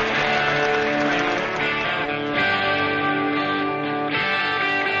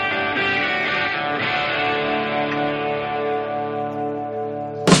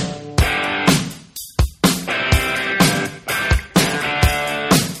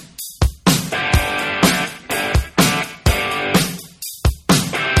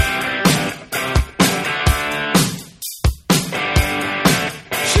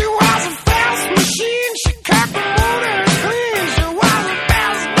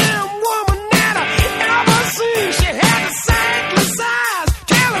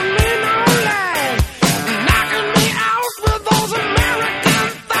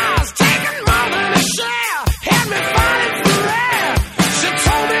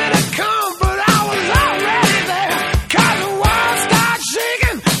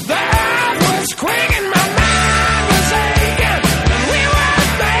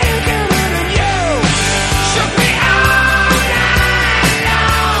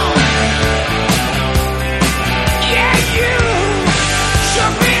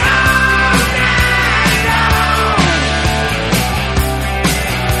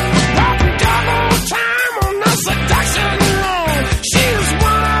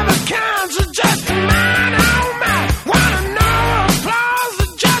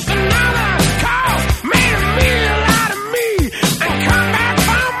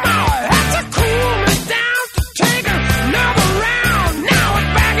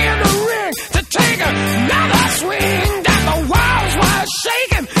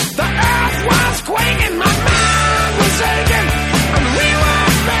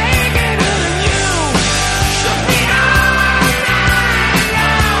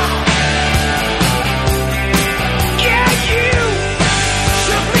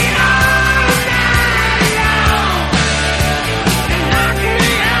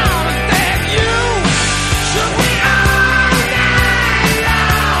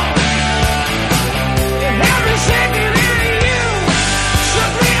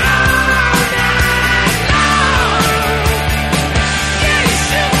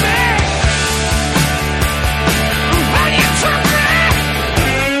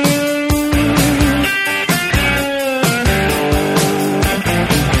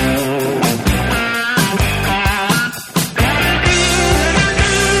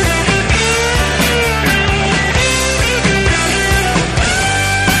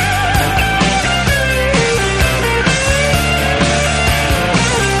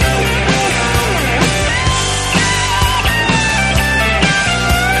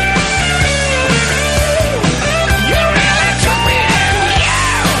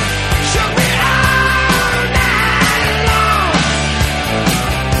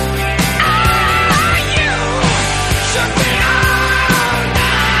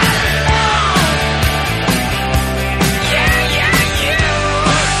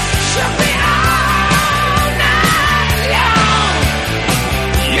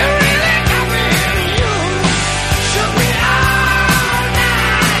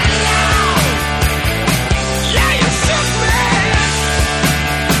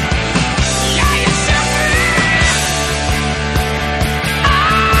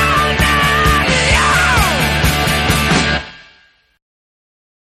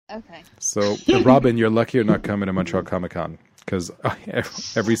 Okay. So, Robin, you're lucky you're not coming to Montreal Comic Con because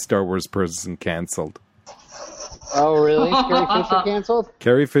every Star Wars person canceled. Oh, really? Carrie Fisher canceled?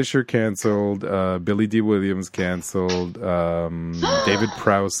 Carrie Fisher canceled. Billy D. Williams canceled. David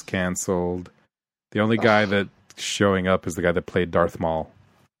Prowse canceled. The only guy that's showing up is the guy that played Darth Maul.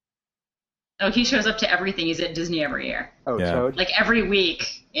 Oh, he shows up to everything. He's at Disney every year. Oh, yeah. Toad? Like every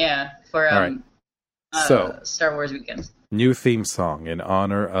week. Yeah. For right. So, Star Wars weekends. New theme song in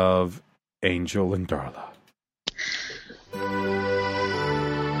honor of Angel and Darla.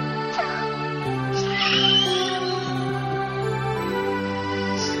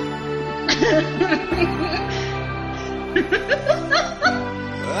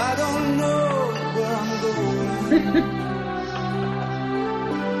 I don't know where I'm going,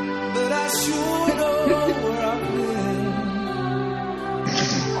 but I sure know where I've been.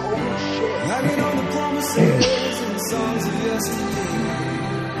 Hanging on the promises and the songs of yesterday.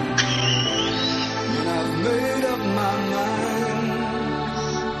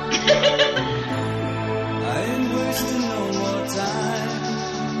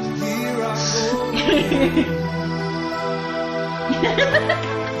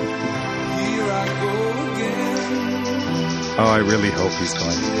 Oh, I really hope he's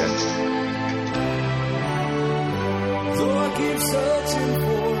going to get. Though I keep searching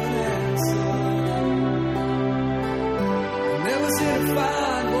for an answer, I never seem to find.